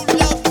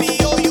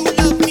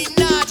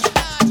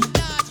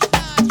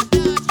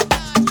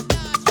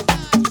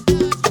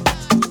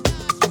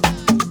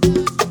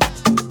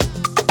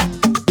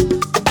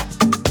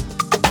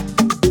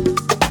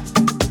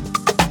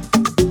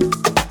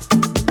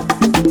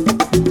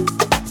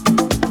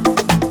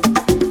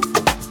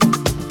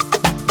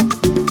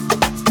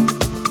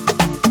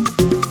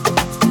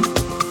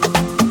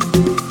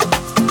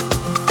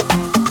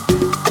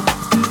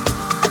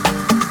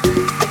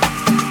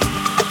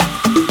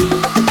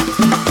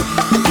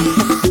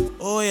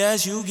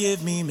 You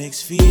give me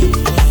mixed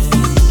feelings.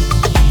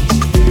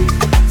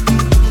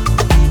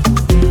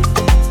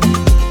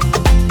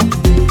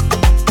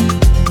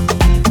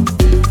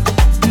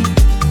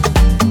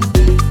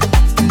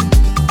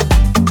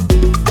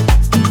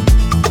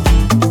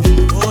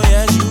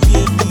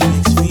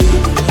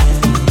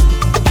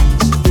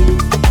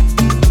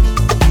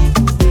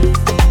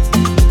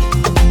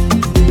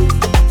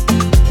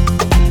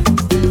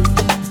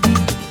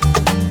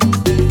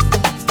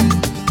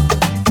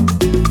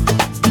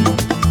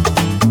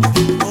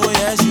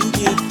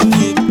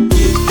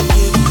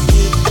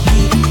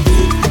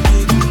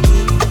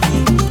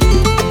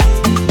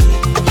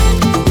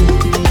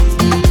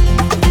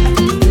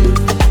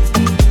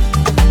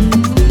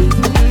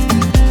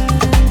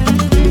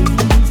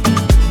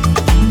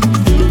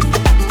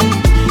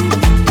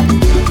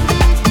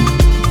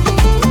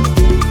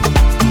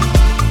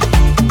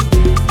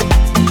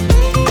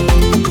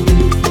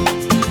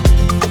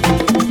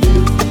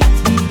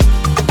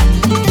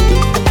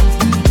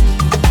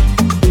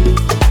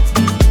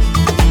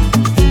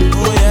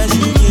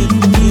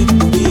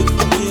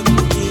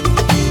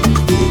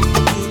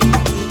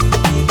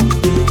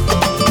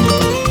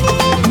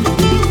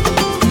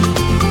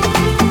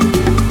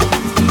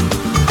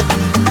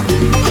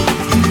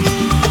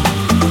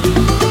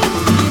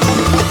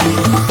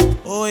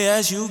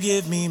 You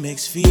give me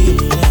mixed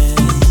feelings.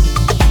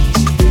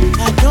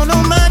 I don't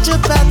know much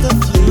about the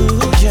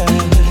future,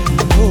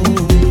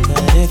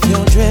 but if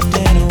you're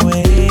drifting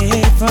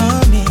away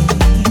from me,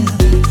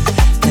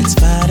 let's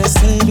find a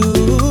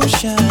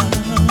solution.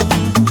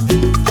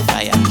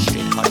 Fire,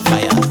 straight hot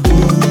fire.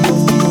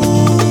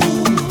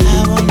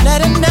 I won't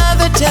let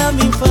another tell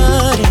me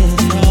what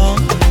is wrong.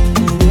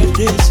 What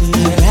this is,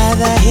 I'd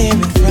rather hear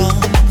it from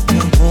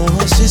the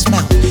horse's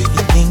mouth. If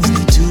things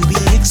need to be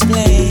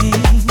explained.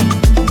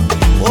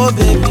 Oh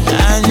baby,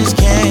 I just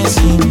can't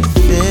seem to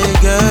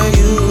figure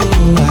you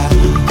out.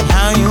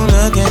 How you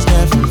look is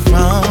different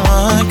from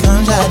what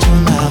comes out your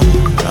mouth.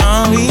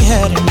 Are we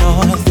heading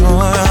north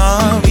or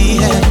are we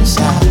heading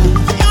south?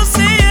 You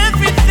say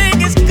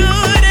everything is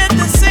good at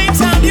the same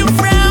time you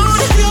frown.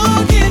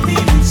 You give me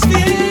mixed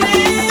feelings.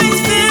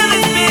 Mixed feelings, baby.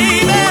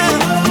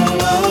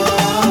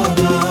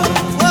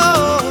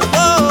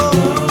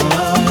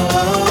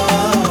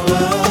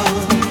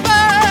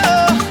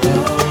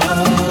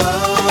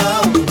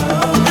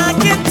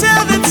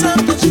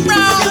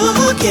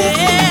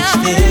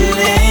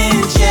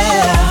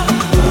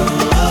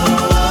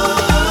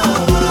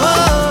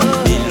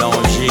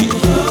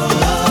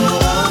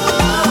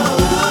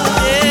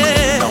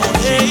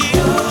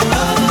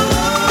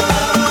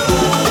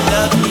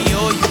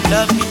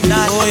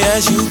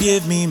 You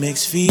give me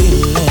mixed feelings.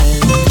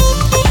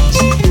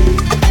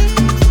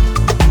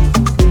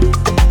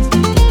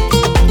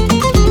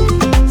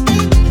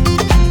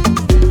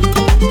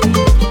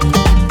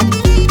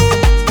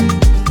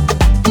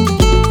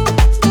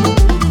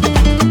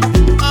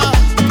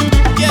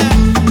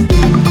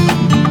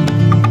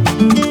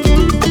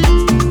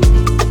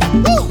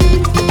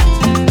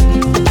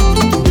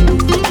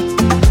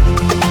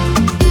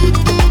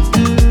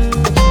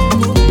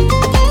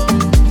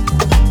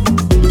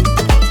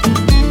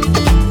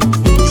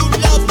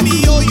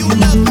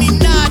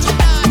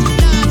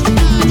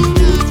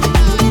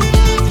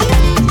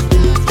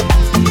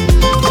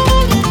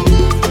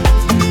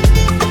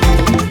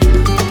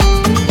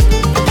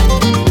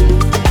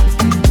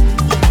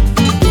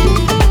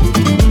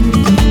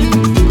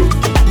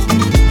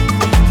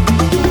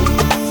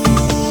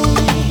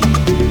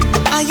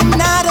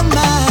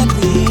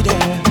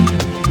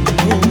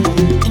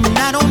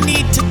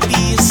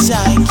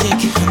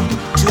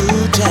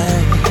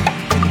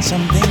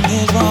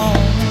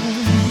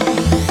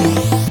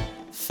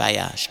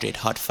 Straight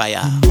hot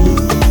fire.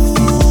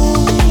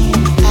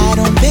 I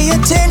don't pay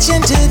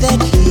attention to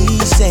that he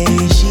say,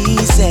 she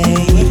say,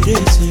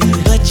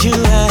 but you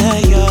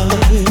have your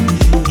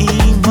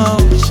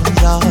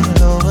emotions all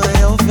over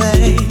your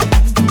face.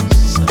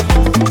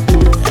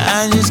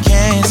 I just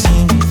can't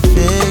seem to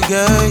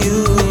figure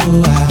you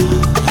out.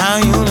 How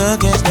you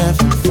look is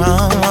different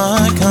from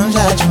what comes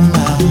out your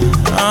mouth.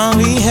 Are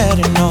we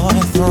heading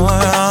north or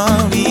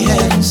are we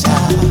heading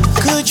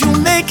south? Could you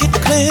make it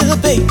clear,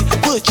 baby?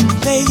 Would you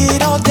lay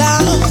it all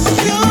down?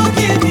 You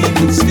give me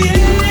mixed feelings.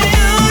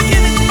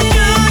 You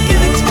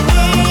give it to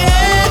me,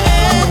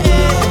 yeah.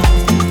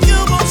 You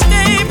gon'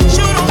 stay, but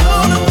you don't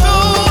wanna go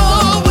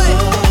away.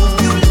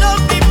 You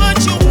love me, but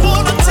you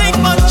wanna take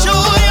my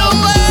joy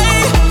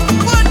away.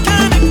 What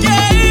kind of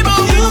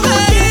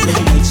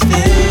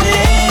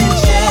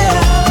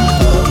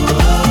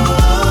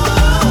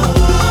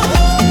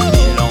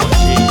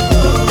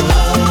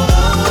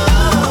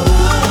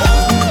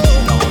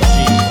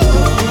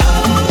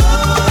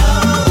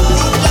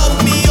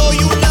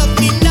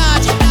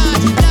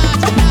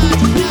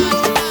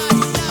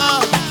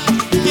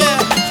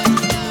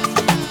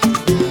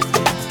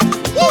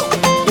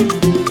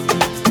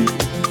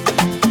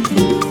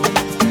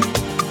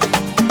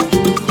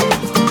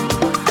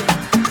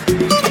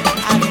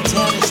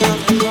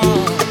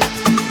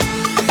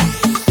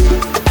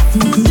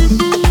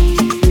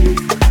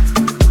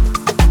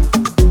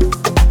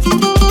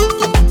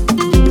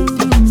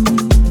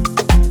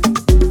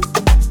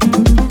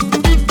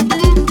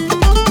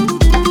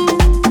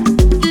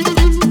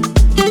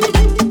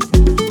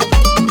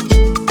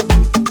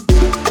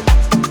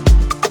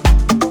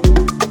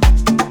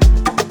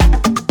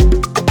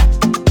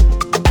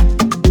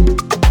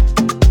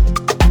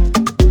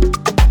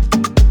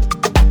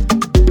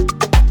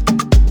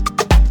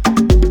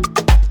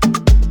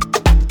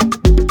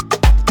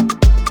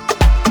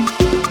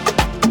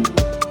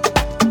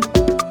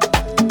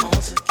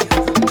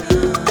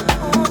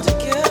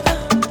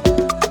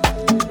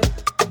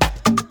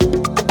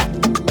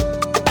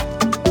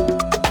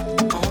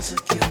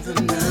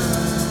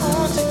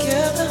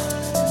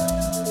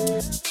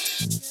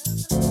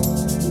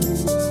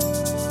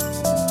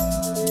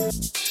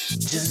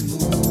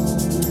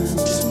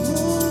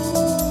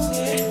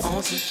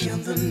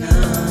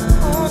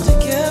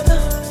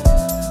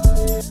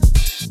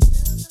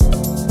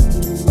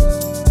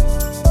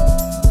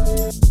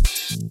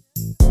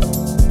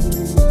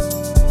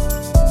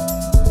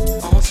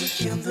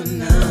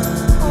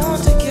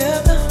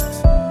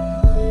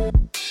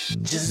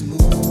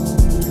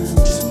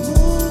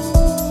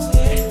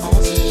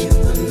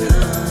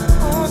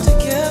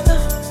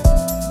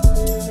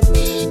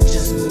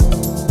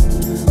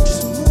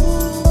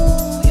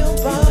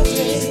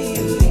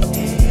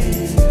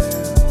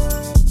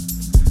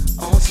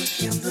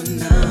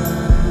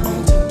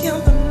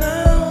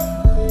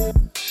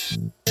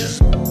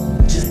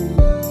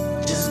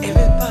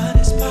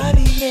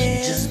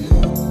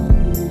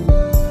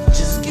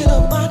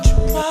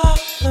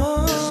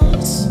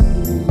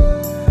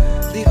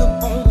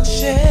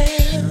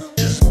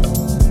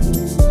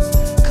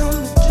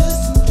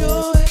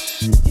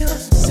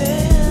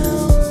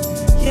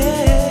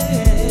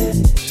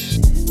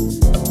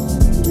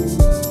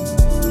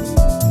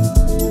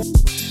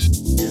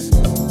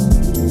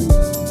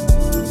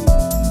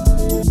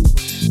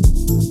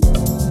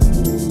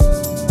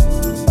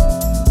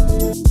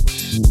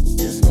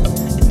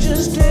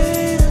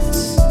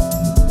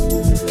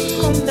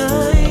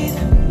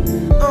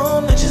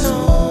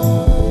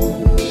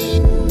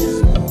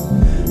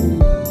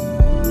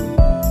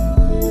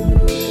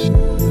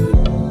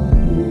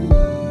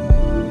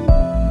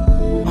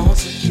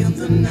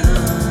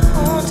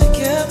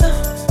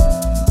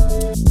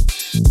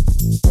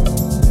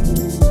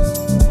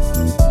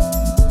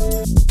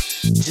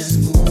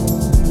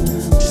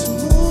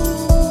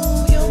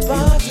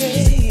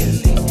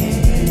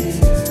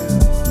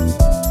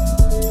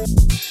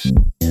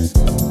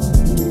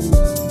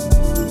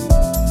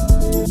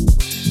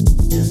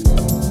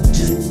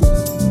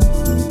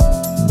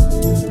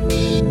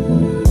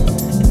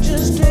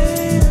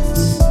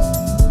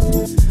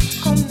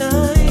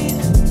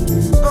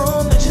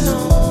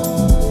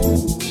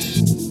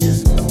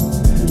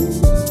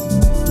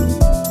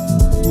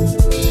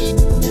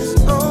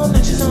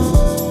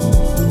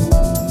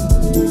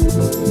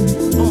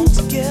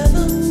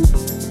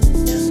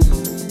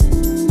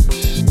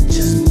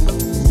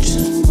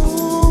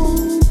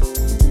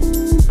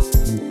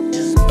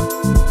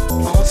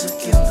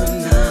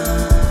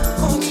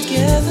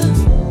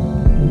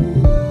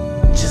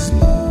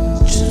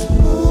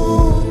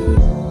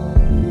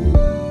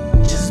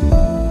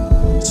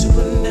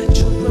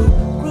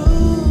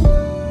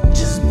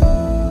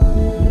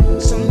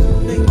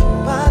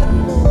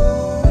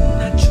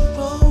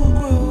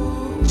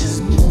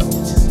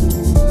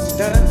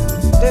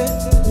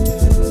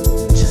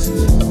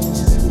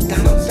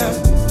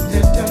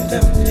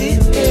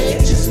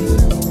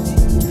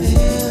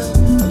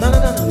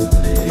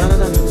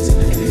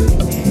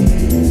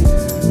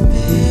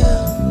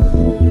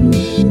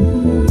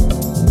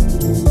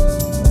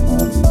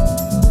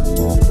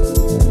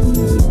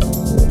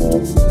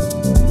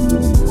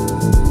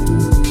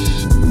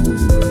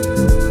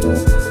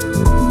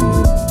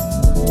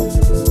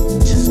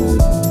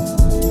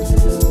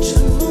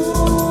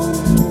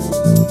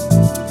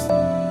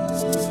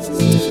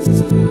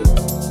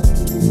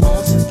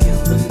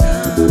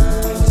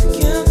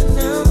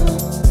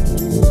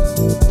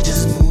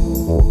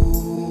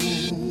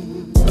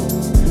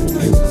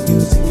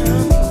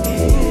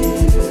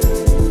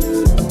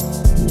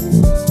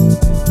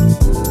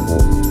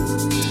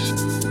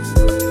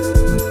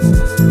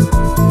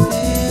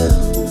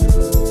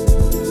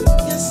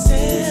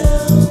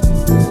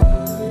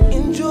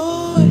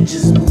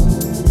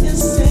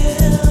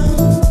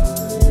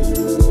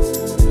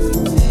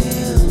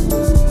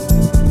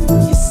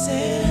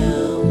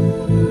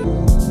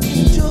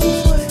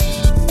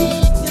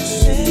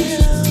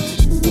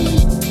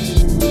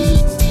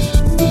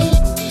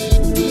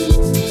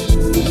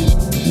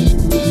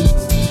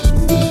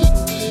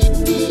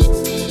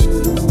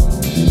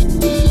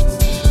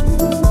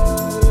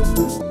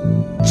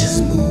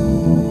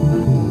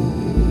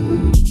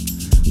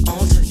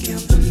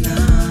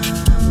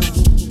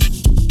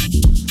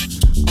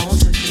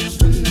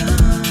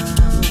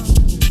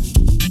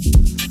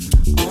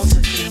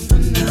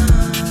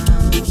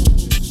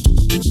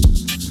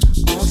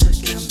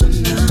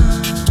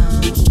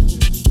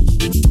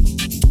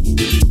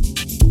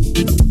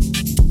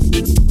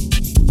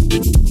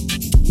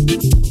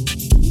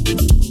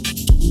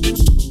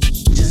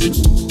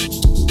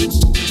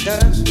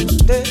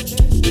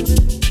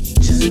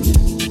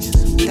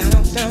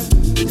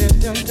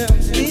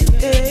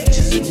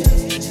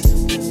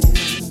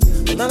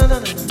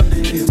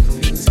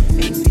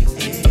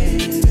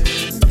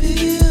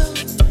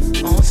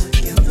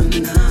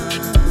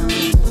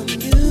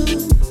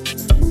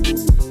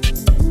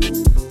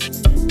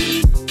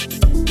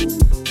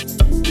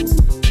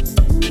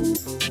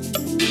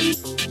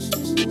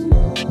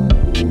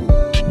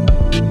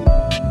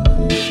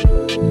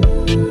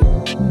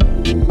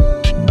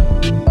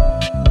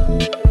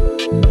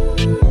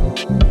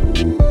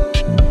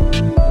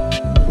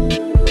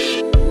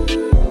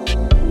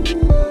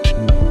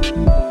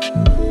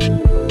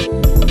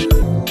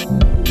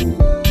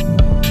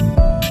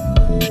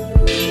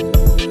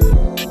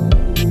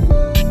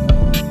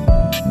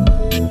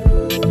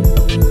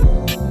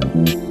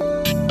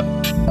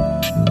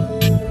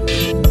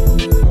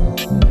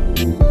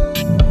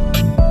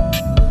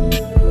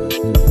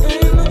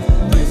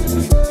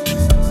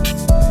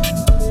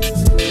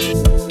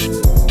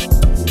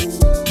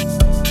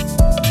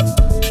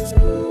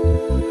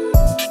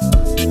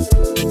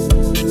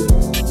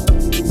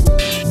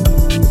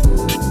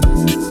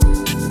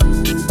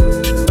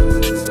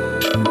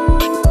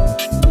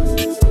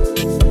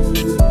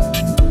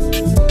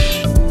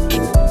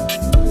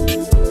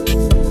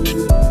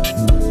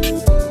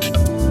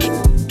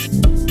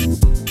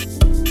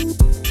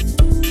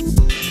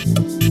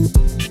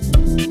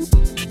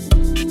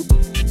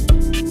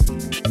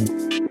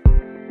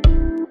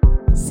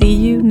See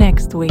you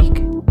next week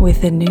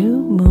with a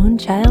new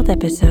Moonchild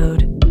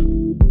episode.